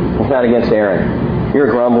 It's not against Aaron. Your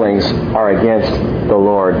grumblings are against the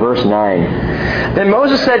Lord. Verse 9. Then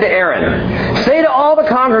Moses said to Aaron, say to all the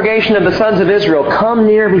congregation of the sons of Israel, come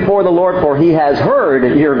near before the Lord, for He has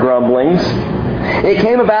heard your grumblings. It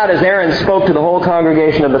came about as Aaron spoke to the whole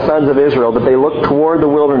congregation of the sons of Israel that they looked toward the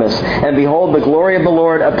wilderness, and behold, the glory of the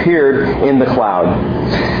Lord appeared in the cloud.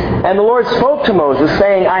 And the Lord spoke to Moses,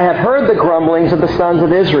 saying, I have heard the grumblings of the sons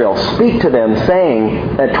of Israel. Speak to them,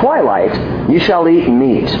 saying, at twilight you shall eat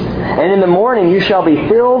meat, and in the morning you shall be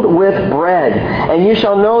filled with bread, and you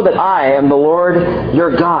shall know that I am the Lord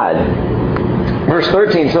your God. Verse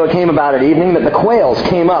 13, so it came about at evening that the quails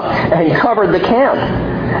came up and covered the camp.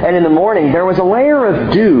 and in the morning there was a layer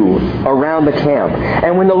of dew around the camp.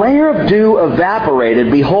 And when the layer of dew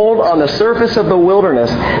evaporated, behold, on the surface of the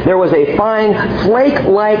wilderness there was a fine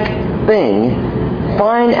flake-like thing,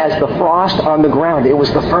 fine as the frost on the ground. It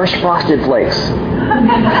was the first frosted flakes.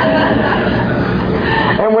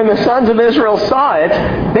 And when the sons of Israel saw it,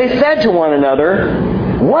 they said to one another,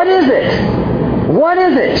 "What is it? What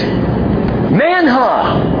is it?"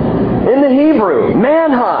 Manna. In the Hebrew,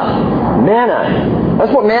 manna. Manna.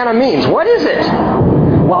 That's what manna means. What is it?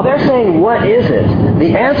 While they're saying, what is it?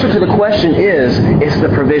 The answer to the question is, it's the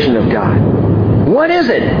provision of God. What is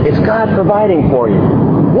it? It's God providing for you.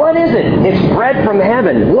 What is it? It's bread from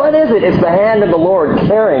heaven. What is it? It's the hand of the Lord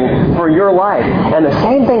caring for your life. And the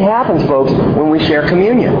same thing happens, folks, when we share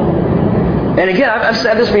communion. And again, I've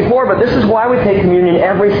said this before, but this is why we take communion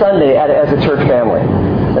every Sunday as a church family.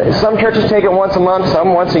 Some churches take it once a month,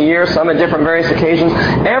 some once a year, some at different various occasions.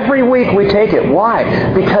 Every week we take it. Why?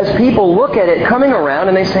 Because people look at it coming around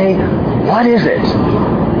and they say, what is it?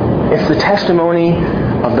 It's the testimony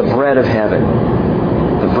of the bread of heaven.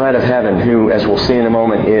 The bread of heaven, who, as we'll see in a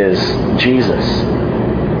moment, is Jesus.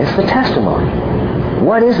 It's the testimony.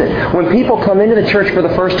 What is it? When people come into the church for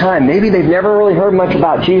the first time, maybe they've never really heard much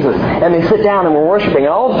about Jesus, and they sit down and we're worshiping, and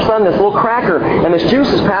all of a sudden this little cracker and this juice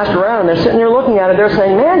is passed around, and they're sitting there looking at it, they're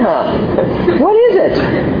saying, manna, what is it?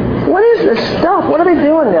 What is this stuff? What are they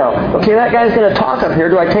doing now? Okay, that guy's going to talk up here.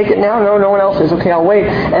 Do I take it now? No, no one else is. Okay, I'll wait.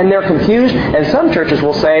 And they're confused, and some churches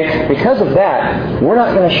will say, because of that, we're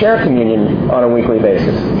not going to share communion on a weekly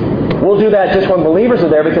basis. We'll do that just when believers are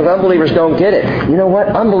there because unbelievers don't get it. You know what?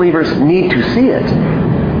 Unbelievers need to see it.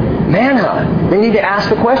 Manna. They need to ask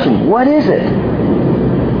the question, what is it?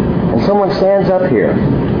 And someone stands up here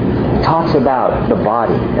and talks about the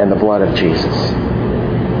body and the blood of Jesus.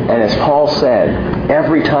 And as Paul said,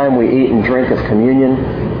 every time we eat and drink of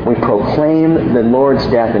communion, we proclaim the Lord's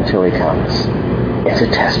death until He comes. It's a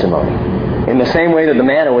testimony. In the same way that the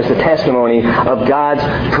manna was the testimony of God's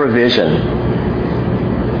provision.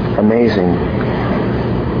 Amazing.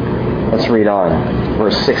 Let's read on.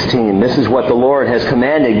 Verse 16. This is what the Lord has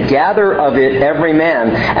commanded. Gather of it every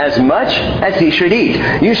man as much as he should eat.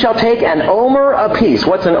 You shall take an omer apiece.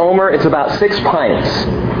 What's an omer? It's about 6 pints.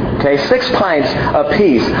 Okay, 6 pints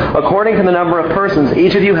apiece, according to the number of persons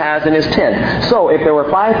each of you has in his tent. So, if there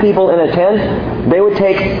were 5 people in a tent, they would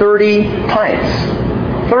take 30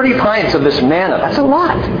 pints. 30 pints of this manna. That's a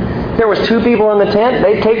lot. If there was 2 people in the tent,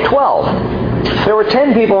 they'd take 12. There were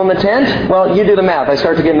 10 people in the tent. Well, you do the math. I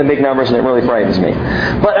start to get into big numbers and it really frightens me.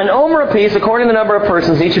 But an omer apiece, according to the number of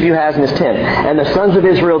persons each of you has in his tent. And the sons of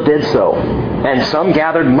Israel did so. And some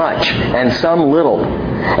gathered much, and some little.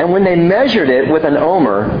 And when they measured it with an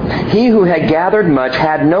omer, he who had gathered much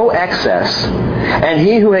had no excess, and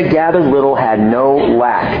he who had gathered little had no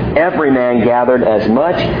lack. Every man gathered as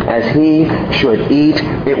much as he should eat.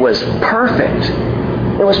 It was perfect.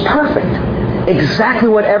 It was perfect. Exactly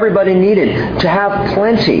what everybody needed, to have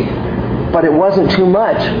plenty. But it wasn't too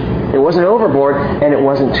much. It wasn't overboard, and it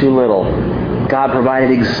wasn't too little. God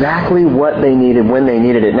provided exactly what they needed when they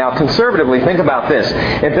needed it. Now, conservatively, think about this.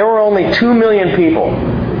 If there were only 2 million people,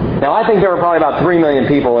 now I think there were probably about 3 million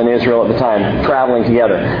people in Israel at the time traveling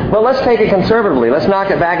together. But let's take it conservatively. Let's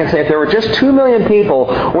knock it back and say if there were just 2 million people,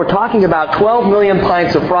 we're talking about 12 million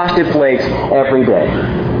pints of Frosted Flakes every day.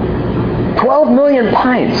 12 million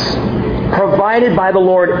pints provided by the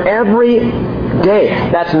Lord every day.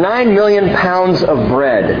 That's 9 million pounds of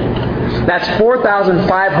bread. That's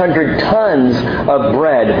 4,500 tons of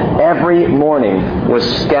bread every morning was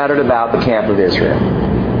scattered about the camp of Israel.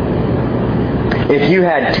 If you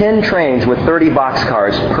had 10 trains with 30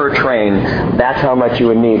 boxcars per train, that's how much you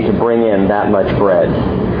would need to bring in that much bread.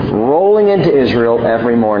 Rolling into Israel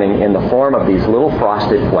every morning in the form of these little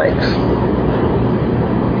frosted flakes.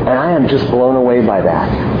 And I am just blown away by that.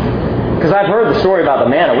 Because I've heard the story about the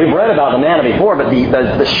manna. We've read about the manna before, but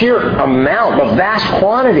the sheer amount, the vast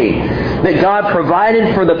quantity that God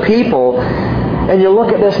provided for the people, and you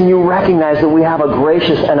look at this and you recognize that we have a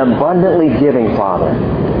gracious and abundantly giving Father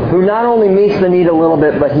who not only meets the need a little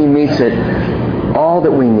bit, but He meets it all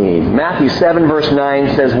that we need. Matthew 7 verse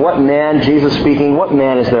 9 says, what man, Jesus speaking, what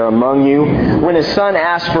man is there among you? When his son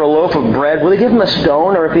asks for a loaf of bread, will he give him a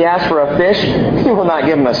stone? Or if he asks for a fish, he will not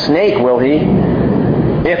give him a snake, will he?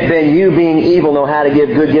 If then you, being evil, know how to give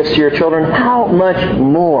good gifts to your children, how much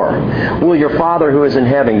more will your Father who is in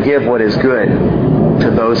heaven give what is good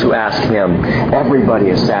to those who ask Him? Everybody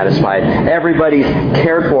is satisfied. Everybody's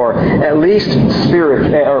cared for, at least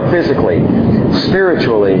physically.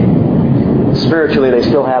 Spiritually, they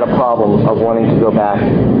still had a problem of wanting to go back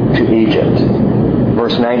to Egypt.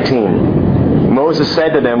 Verse 19. Moses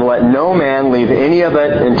said to them, let no man leave any of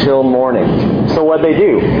it until morning. So what they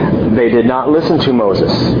do? They did not listen to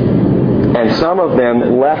Moses. And some of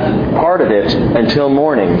them left part of it until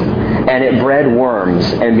morning, and it bred worms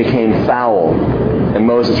and became foul. And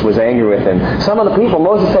Moses was angry with them. Some of the people,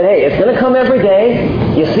 Moses said, hey, it's going to come every day.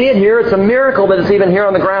 You see it here. It's a miracle that it's even here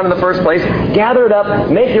on the ground in the first place. Gather it up.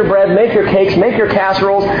 Make your bread. Make your cakes. Make your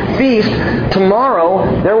casseroles. Feast.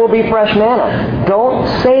 Tomorrow there will be fresh manna. Don't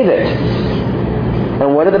save it.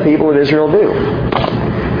 And what did the people of Israel do?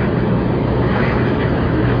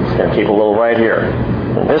 Just going to keep a little right here.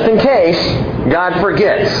 Just in case God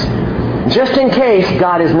forgets. Just in case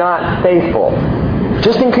God is not faithful.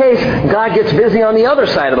 Just in case God gets busy on the other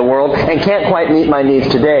side of the world and can't quite meet my needs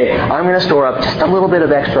today, I'm going to store up just a little bit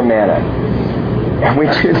of extra manna. And we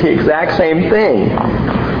do the exact same thing.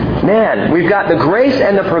 Man, we've got the grace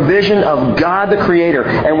and the provision of God the Creator,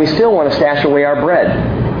 and we still want to stash away our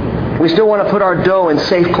bread. We still want to put our dough in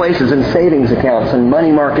safe places, in savings accounts and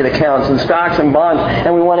money market accounts and stocks and bonds,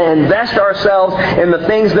 and we want to invest ourselves in the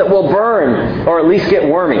things that will burn or at least get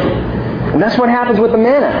wormy. And that's what happens with the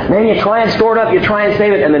manna. Man, you try and store it up, you try and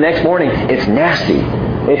save it, and the next morning it's nasty.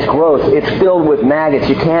 It's gross. It's filled with maggots.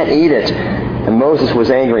 You can't eat it. And Moses was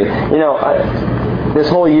angry. You know, this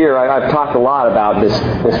whole year I've talked a lot about this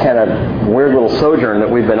kind of weird little sojourn that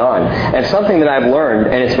we've been on. And something that I've learned,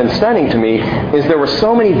 and it's been stunning to me, is there were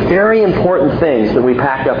so many very important things that we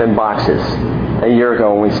packed up in boxes a year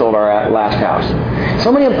ago when we sold our last house.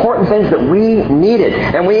 So many important things that we needed.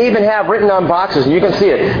 And we even have written on boxes, and you can see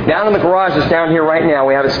it, down in the garage that's down here right now.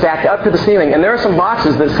 We have it stacked up to the ceiling. And there are some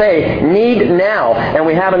boxes that say, need now. And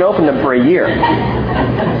we haven't opened them for a year.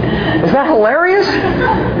 Is that hilarious?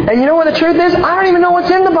 And you know what the truth is? I don't even know what's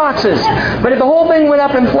in the boxes. But if the whole thing went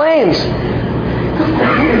up in flames,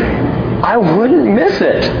 I wouldn't miss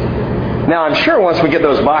it. Now, I'm sure once we get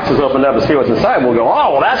those boxes opened up and see what's inside, we'll go,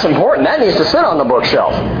 oh, well, that's important. That needs to sit on the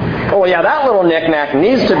bookshelf. Oh, yeah, that little knick-knack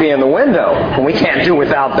needs to be in the window. Well, we can't do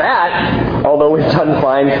without that, although we've done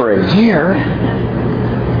fine for a year.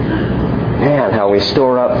 Man, how we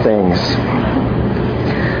store up things.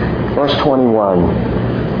 Verse 21.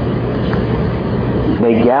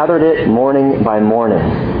 They gathered it morning by morning,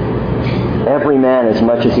 every man as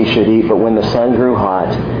much as he should eat, but when the sun grew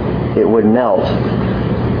hot, it would melt.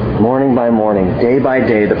 Morning by morning, day by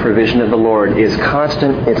day, the provision of the Lord is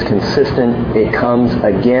constant, it's consistent, it comes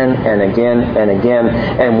again and again and again.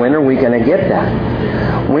 And when are we going to get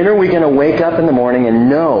that? When are we going to wake up in the morning and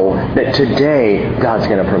know that today God's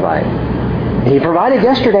going to provide? He provided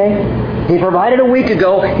yesterday. He provided a week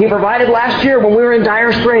ago. He provided last year when we were in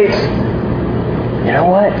dire straits. You know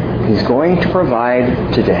what? He's going to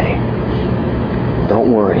provide today.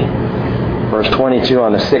 Don't worry. Verse 22,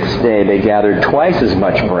 on the sixth day they gathered twice as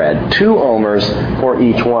much bread, 2 omers for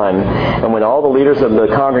each one. And when all the leaders of the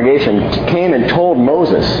congregation came and told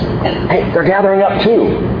Moses, hey, they're gathering up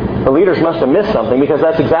too. The leaders must have missed something because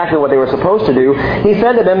that's exactly what they were supposed to do. He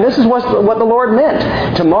said to them, this is what the Lord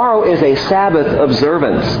meant. Tomorrow is a Sabbath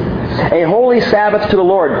observance, a holy Sabbath to the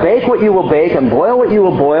Lord. Bake what you will bake and boil what you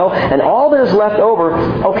will boil, and all that is left over,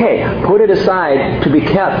 okay, put it aside to be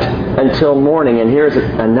kept until morning. And here's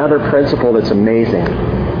another principle that's amazing.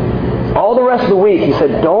 All the rest of the week, he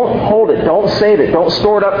said, don't hold it, don't save it, don't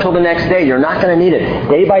store it up till the next day. You're not going to need it.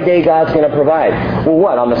 Day by day, God's going to provide. Well,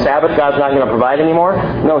 what? On the Sabbath, God's not going to provide anymore?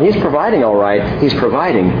 No, He's providing all right. He's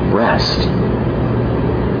providing rest.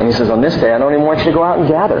 And He says, on this day, I don't even want you to go out and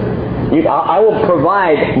gather. I will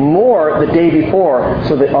provide more the day before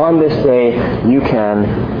so that on this day you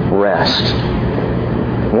can rest.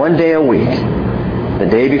 1 day a week. The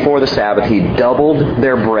day before the Sabbath, He doubled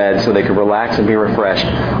their bread so they could relax and be refreshed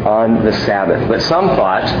on the Sabbath. But some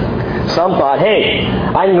thought, hey,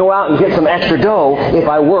 I can go out and get some extra dough if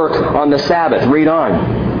I work on the Sabbath. Read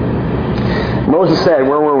on. Moses said,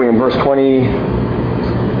 where were we in verse 24?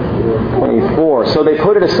 So they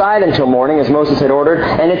put it aside until morning, as Moses had ordered,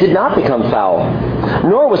 and it did not become foul,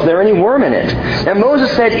 nor was there any worm in it. And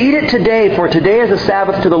Moses said, eat it today, for today is a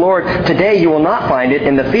Sabbath to the Lord. Today you will not find it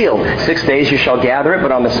in the field. 6 days you shall gather it,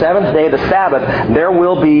 but on the 7th day, the Sabbath, there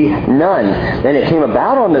will be none. Then it came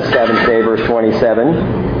about on the 7th day, verse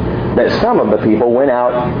 27, that some of the people went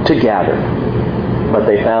out to gather, but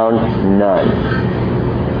they found none.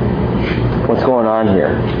 What's going on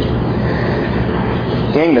here?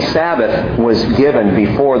 Gang, the Sabbath was given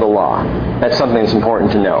before the law. That's something that's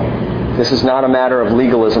important to know. This is not a matter of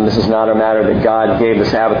legalism. This is not a matter that God gave the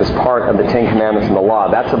Sabbath as part of the Ten Commandments and the law.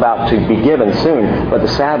 That's about to be given soon. But the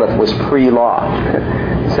Sabbath was pre-law.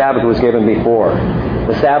 The Sabbath was given before.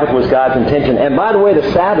 The Sabbath was God's intention. And by the way,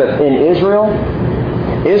 the Sabbath in Israel,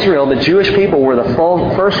 Israel, the Jewish people, were the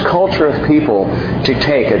first culture of people to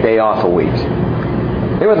take a day off a week.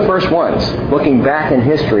 They were the first ones, looking back in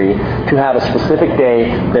history, to have a specific day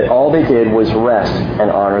that all they did was rest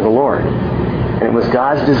and honor the Lord. And it was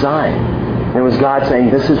God's design. And it was God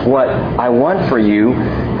saying, this is what I want for you,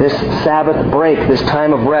 this Sabbath break, this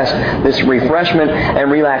time of rest, this refreshment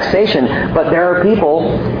and relaxation. But there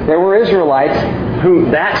were Israelites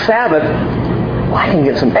who that Sabbath, I can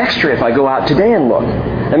get some extra if I go out today and look.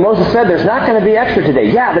 And Moses said, there's not going to be extra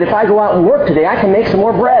today. Yeah, but if I go out and work today, I can make some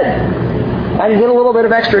more bread. I can get a little bit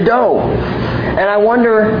of extra dough. And I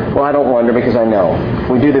wonder, well, I don't wonder because I know.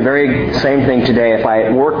 We do the very same thing today. If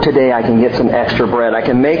I work today, I can get some extra bread. I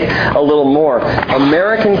can make a little more.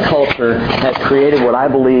 American culture has created what I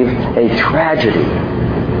believe a tragedy.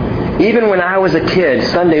 Even when I was a kid,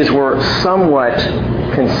 Sundays were somewhat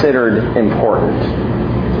considered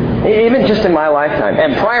important. Even just in my lifetime.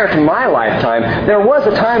 And prior to my lifetime, there was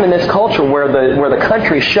a time in this culture where the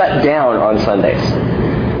country shut down on Sundays.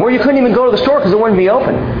 Where you couldn't even go to the store because it wouldn't be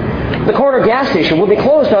open. The corner gas station would be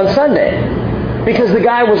closed on Sunday because the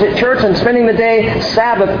guy was at church and spending the day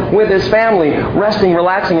Sabbath with his family, resting,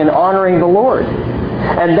 relaxing, and honoring the Lord.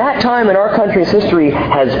 And that time in our country's history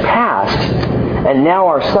has passed, and now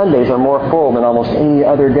our Sundays are more full than almost any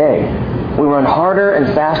other day. We run harder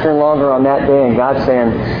and faster and longer on that day, and God's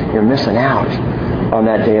saying, you're missing out on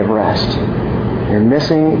that day of rest. You're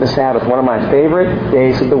missing the Sabbath. One of my favorite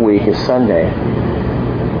days of the week is Sunday.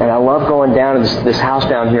 And I love going down to this house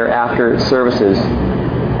down here after services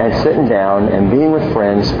and sitting down and being with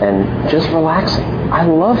friends and just relaxing. I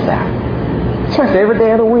love that. It's my favorite day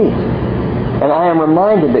of the week. And I am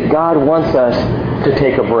reminded that God wants us to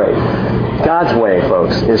take a break. God's way,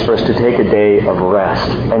 folks, is for us to take a day of rest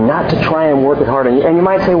and not to try and work it hard. And you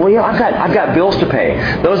might say, well, yeah, I've got bills to pay.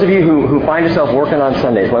 Those of you who find yourself working on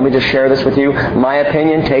Sundays, let me just share this with you. My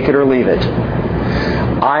opinion, take it or leave it.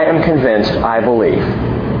 I am convinced, I believe,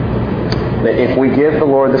 that if we give the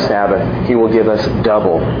Lord the Sabbath, He will give us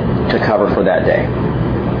double to cover for that day.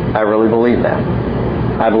 I really believe that.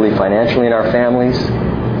 I believe financially in our families.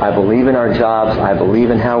 I believe in our jobs. I believe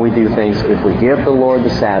in how we do things. If we give the Lord the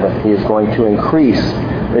Sabbath, He is going to increase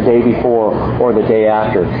the day before or the day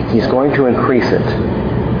after. He's going to increase it,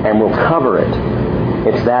 and we'll cover it.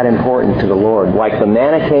 It's that important to the Lord. Like the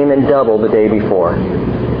manna came in double the day before.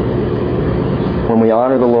 When we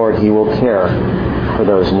honor the Lord, He will care for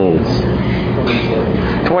those needs.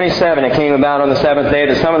 27, it came about on the seventh day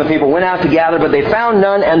that some of the people went out to gather, but they found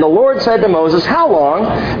none. And the Lord said to Moses, how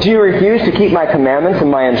long do you refuse to keep my commandments and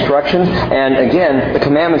my instructions? And again, the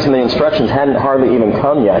commandments and the instructions hadn't hardly even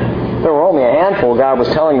come yet. There were only a handful. God was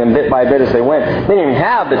telling them bit by bit as they went. They didn't even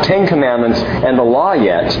have the Ten Commandments and the law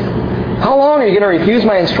yet. How long are you going to refuse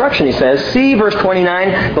my instruction? He says, see, verse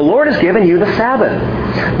 29, the Lord has given you the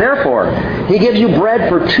Sabbath. Therefore, He gives you bread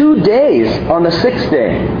for 2 days on the 6th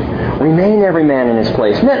day. Remain every man in his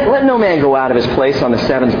place. Let no man go out of his place on the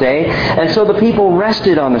 7th day. And so the people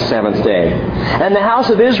rested on the 7th day. And the house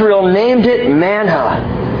of Israel named it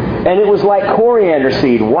manna. And it was like coriander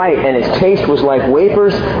seed, white, and its taste was like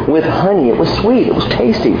wafers with honey. It was sweet. It was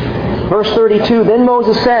tasty. Verse 32, then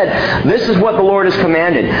Moses said, this is what the Lord has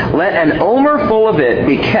commanded. Let an omer full of it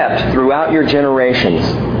be kept throughout your generations,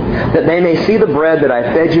 that they may see the bread that I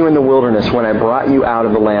fed you in the wilderness when I brought you out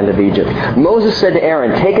of the land of Egypt. Moses said to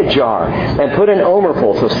Aaron, take a jar and put an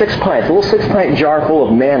omerful, so 6 pints, a little 6-pint jar full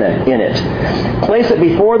of manna in it. Place it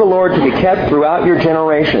before the Lord to be kept throughout your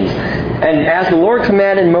generations. And as the Lord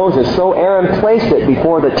commanded Moses, so Aaron placed it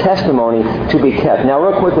before the testimony to be kept. Now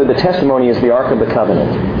real quickly, the testimony is the Ark of the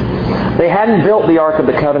Covenant. They hadn't built the Ark of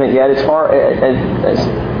the Covenant yet. As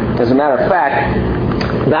a matter of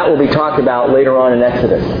fact, that will be talked about later on in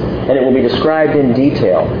Exodus. And it will be described in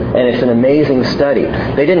detail. And it's an amazing study.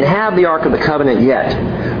 They didn't have the Ark of the Covenant yet,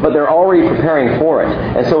 but they're already preparing for it.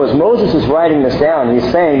 And so as Moses is writing this down,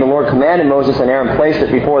 he's saying the Lord commanded Moses and Aaron placed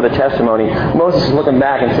it before the testimony. Moses is looking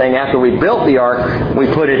back and saying after we built the Ark, we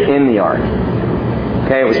put it in the Ark.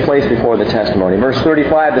 Okay, it was placed before the testimony. Verse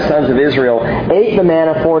 35, the sons of Israel ate the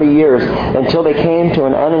manna 40 years until they came to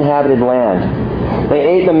an uninhabited land. They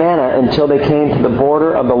ate the manna until they came to the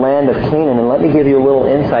border of the land of Canaan. And let me give you a little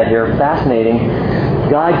insight here. Fascinating.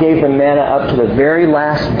 God gave them manna up to the very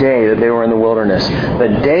last day that they were in the wilderness.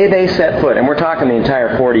 The day they set foot, and we're talking the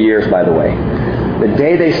entire 40 years, by the way. The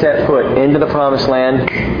day they set foot into the promised land,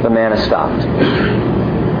 the manna stopped.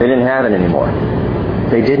 They didn't have it anymore.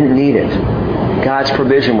 They didn't need it. God's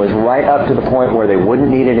provision was right up to the point where they wouldn't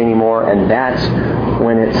need it anymore, and that's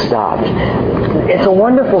when it stopped. It's a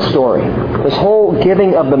wonderful story. This whole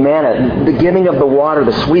giving of the manna, the giving of the water,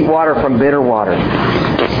 the sweet water from bitter water,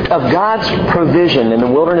 of God's provision in the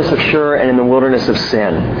wilderness of Shur and in the wilderness of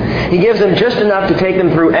Sin. He gives them just enough to take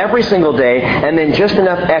them through every single day, and then just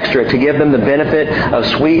enough extra to give them the benefit of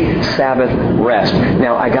sweet Sabbath rest.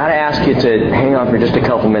 Now, I got to ask you to hang on for just a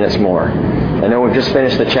couple minutes more. I know we've just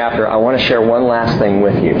finished the chapter. I want to share one last thing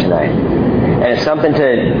with you tonight. And it's something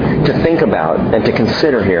to think about and to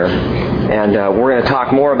consider here. And we're going to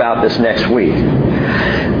talk more about this next week.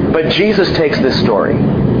 But Jesus takes this story,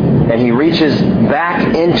 and he reaches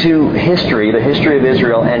back into history, the history of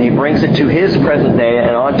Israel, and he brings it to his present day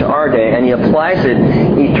and onto our day, and he applies it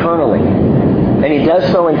eternally. And he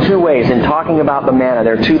does so in two ways. In talking about the manna,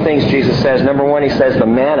 there are two things Jesus says. Number one, he says the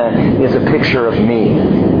manna is a picture of me.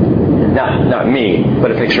 Not me,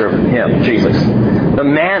 but a picture of him, Jesus. The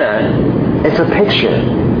manna, it's a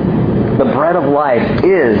picture. The bread of life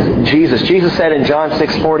is Jesus. Jesus said in John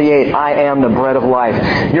 6:48, I am the bread of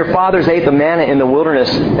life. Your fathers ate the manna in the wilderness,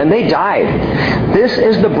 and they died. This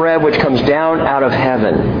is the bread which comes down out of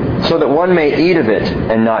heaven, so that one may eat of it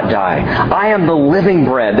and not die. I am the living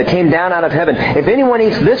bread that came down out of heaven. If anyone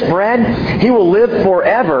eats this bread, he will live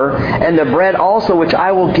forever, and the bread also which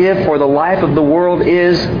I will give for the life of the world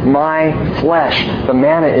is my flesh. The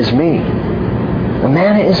manna is me. The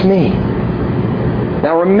manna is me.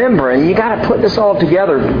 Now remember, and you got to put this all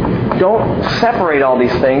together. Don't separate all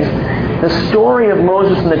these things. The story of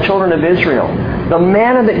Moses and the children of Israel. The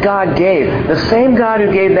manna that God gave, the same God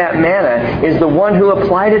who gave that manna is the one who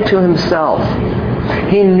applied it to himself.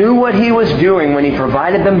 He knew what he was doing when he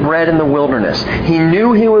provided them bread in the wilderness. He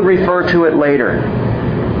knew he would refer to it later.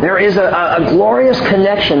 There is a glorious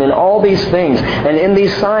connection in all these things and in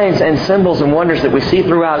these signs and symbols and wonders that we see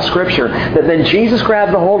throughout Scripture that then Jesus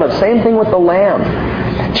grabbed a hold of. Same thing with the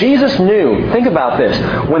lamb. Jesus knew, think about this,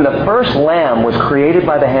 when the first lamb was created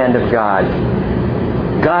by the hand of God,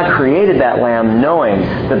 God created that lamb knowing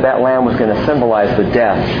that that lamb was going to symbolize the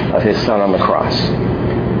death of his Son on the cross.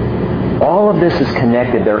 All of this is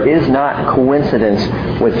connected. There is not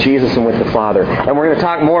coincidence with Jesus and with the Father. And we're going to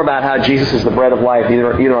talk more about how Jesus is the bread of life,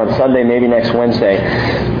 either on Sunday, maybe next Wednesday.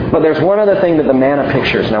 But there's one other thing that the manna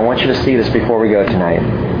pictures, and I want you to see this before we go tonight.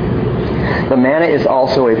 The manna is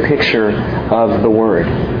also a picture of the Word.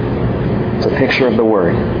 It's a picture of the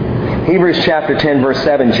Word. Hebrews chapter 10, verse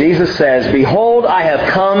 7, Jesus says, Behold, I have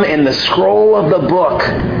come in the scroll of the book.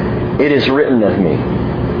 It is written of me.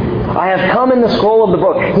 I have come in the scroll of the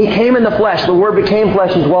book. He came in the flesh. The Word became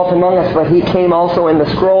flesh and dwelt among us, but He came also in the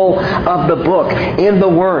scroll of the book, in the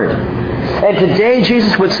Word. And today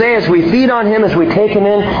Jesus would say, as we feed on Him, as we take Him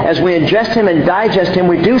in, as we ingest Him and digest Him,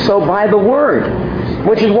 we do so by the Word.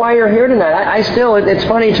 Which is why you're here tonight. It's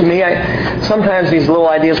funny to me. Sometimes these little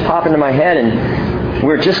ideas pop into my head, and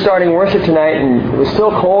we're just starting worship tonight, and it was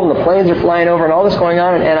still cold, and the planes are flying over, and all this going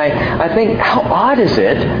on, and I think, how odd is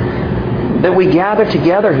it that we gather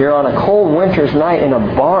together here on a cold winter's night in a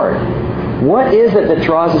barn? What is it that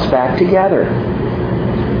draws us back together?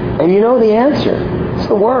 And you know the answer. It's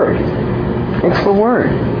the Word. It's the Word.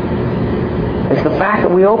 It's the fact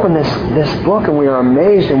that we open this book and we are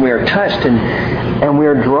amazed and we are touched and we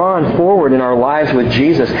are drawn forward in our lives with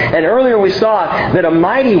Jesus. And earlier we saw that a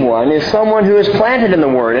mighty one is someone who is planted in the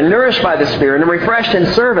Word and nourished by the Spirit and refreshed in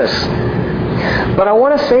service. But I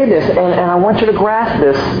want to say this, and I want you to grasp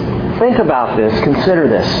this. Think about this. Consider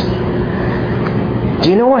this. Do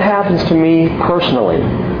you know what happens to me personally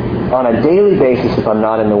on a daily basis if I'm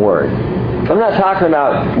not in the Word? I'm not talking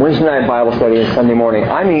about Wednesday night Bible study and Sunday morning.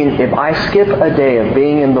 I mean, if I skip a day of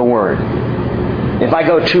being in the Word, if I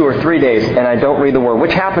go 2 or 3 days and I don't read the Word,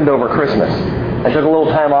 which happened over Christmas. I took a little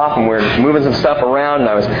time off and we were moving some stuff around and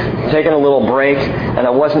I was taking a little break and I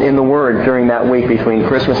wasn't in the Word during that week between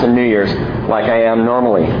Christmas and New Year's like I am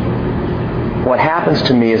normally. What happens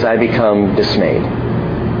to me is I become dismayed.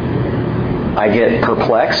 I get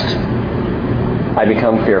perplexed. I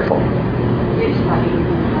become fearful.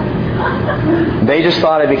 They just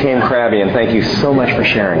thought I became crabby, and thank you so much for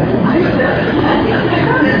sharing.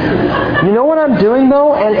 You know what I'm doing,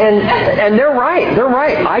 though? And they're right. They're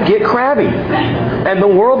right. I get crabby. And the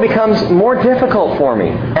world becomes more difficult for me.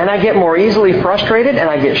 And I get more easily frustrated, and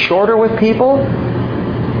I get shorter with people.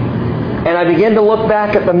 And I begin to look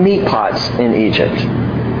back at the meat pots in Egypt.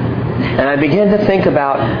 And I begin to think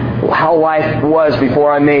about how life was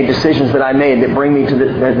before I made decisions that I made that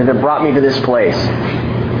brought me to this place.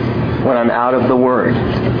 When I'm out of the Word.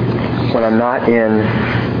 When I'm not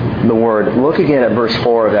in the Word. Look again at verse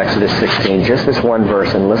 4 of Exodus 16. Just this one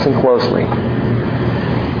verse, and listen closely.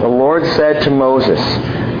 The Lord said to Moses,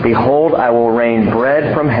 Behold, I will rain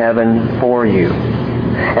bread from heaven for you.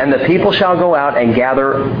 And the people shall go out and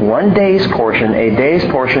gather one day's portion, a day's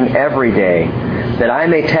portion every day, that I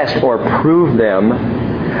may test or prove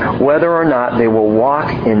them whether or not they will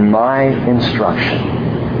walk in my instruction.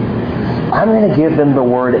 I'm going to give them the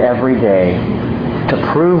Word every day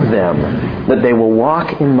to prove them that they will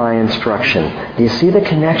walk in my instruction. Do you see the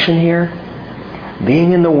connection here?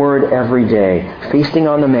 Being in the Word every day, feasting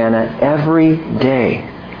on the manna every day.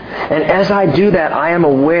 And as I do that, I am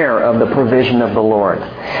aware of the provision of the Lord.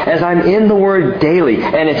 As I'm in the Word daily,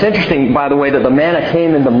 and it's interesting, by the way, that the manna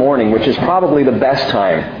came in the morning, which is probably the best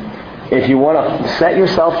time. If you want to set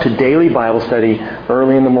yourself to daily Bible study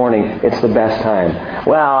early in the morning, it's the best time.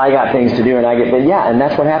 Well, I got things to do, and and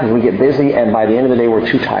that's what happens. We get busy, and by the end of the day, we're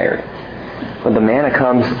too tired. But the manna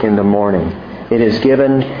comes in the morning. It is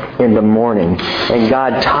given in the morning. And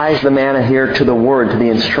God ties the manna here to the Word, to the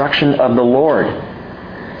instruction of the Lord.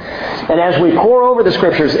 And as we pore over the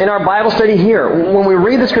Scriptures in our Bible study here, when we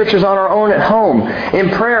read the Scriptures on our own at home, in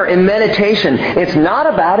prayer, in meditation, it's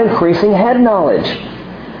not about increasing head knowledge.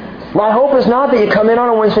 My hope is not that you come in on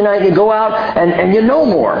a Wednesday night and you go out and you know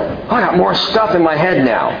more. I got more stuff in my head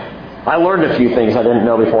now. I learned a few things I didn't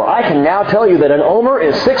know before. I can now tell you that an omer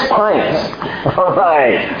is 6 pints. All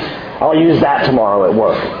right. I'll use that tomorrow at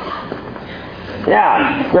work.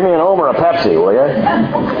 Yeah, give me an omer of Pepsi, will you?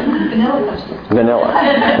 Vanilla.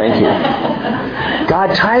 Thank you.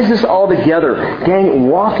 God ties this all together. Gang,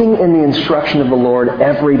 walking in the instruction of the Lord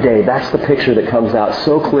every day. That's the picture that comes out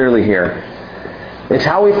so clearly here. It's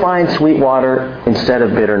how we find sweet water instead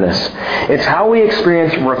of bitterness. It's how we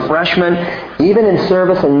experience refreshment even in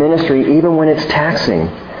service and ministry, even when it's taxing.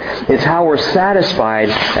 It's how we're satisfied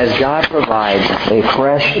as God provides a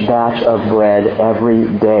fresh batch of bread every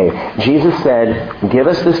day. Jesus said, "Give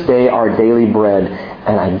us this day our daily bread."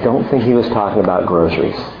 And I don't think He was talking about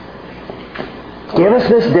groceries. Give us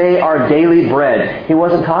this day our daily bread. He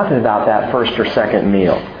wasn't talking about that first or second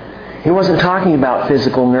meal. He wasn't talking about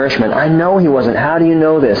physical nourishment. I know He wasn't. How do you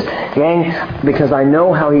know this? Gang, because I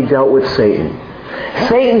know how He dealt with Satan.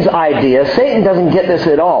 Satan's idea, Satan doesn't get this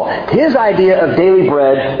at all. His idea of daily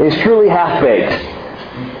bread is truly half-baked.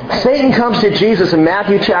 Satan comes to Jesus in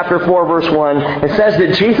Matthew chapter 4, verse 1. It says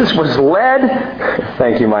that Jesus was led,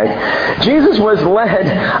 thank you, Mike. Jesus was led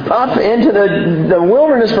up into the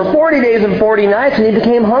wilderness for 40 days and 40 nights, and He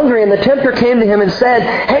became hungry. And the tempter came to Him and said,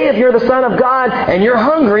 "Hey, if you're the Son of God and you're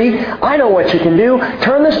hungry, I know what you can do.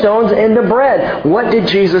 Turn the stones into bread." What did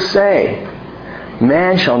Jesus say?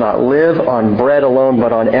 Man shall not live on bread alone,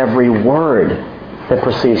 but on every word that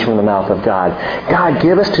proceeds from the mouth of God. God,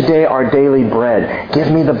 give us today our daily bread.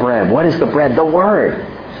 Give me the bread. What is the bread? The Word.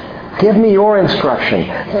 Give me your instruction.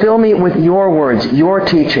 Fill me with your words, your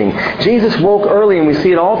teaching. Jesus woke early, and we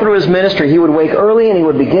see it all through His ministry. He would wake early and He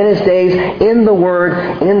would begin His days in the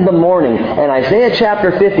Word in the morning. And Isaiah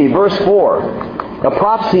chapter 50, verse 4, a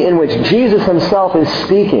prophecy in which Jesus Himself is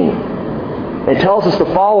speaking. It tells us the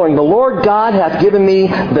following: "The Lord God hath given me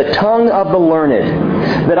the tongue of the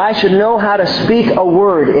learned, that I should know how to speak a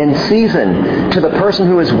word in season to the person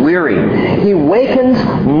who is weary. He wakens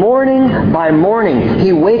morning by morning.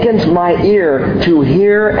 He wakens my ear to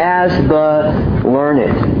hear as the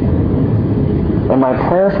learned." And my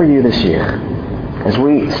prayer for you this year, as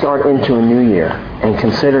we start into a new year and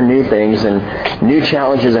consider new things and new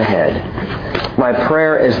challenges ahead, my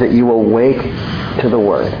prayer is that you will wake to the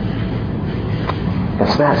Word.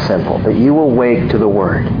 It's that simple. That you will wake to the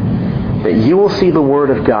Word. That you will see the Word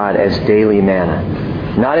of God as daily manna.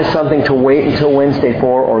 Not as something to wait until Wednesday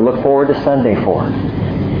for or look forward to Sunday for.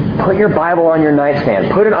 Put your Bible on your nightstand.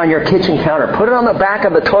 Put it on your kitchen counter. Put it on the back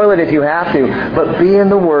of the toilet if you have to. But be in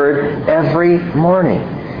the Word every morning.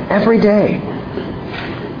 Every day.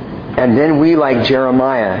 And then we, like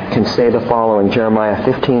Jeremiah, can say the following. Jeremiah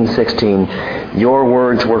 15:16. "Your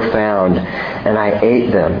words were found, and I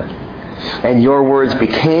ate them. And your words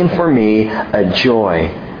became for me a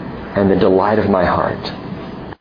joy and the delight of my heart."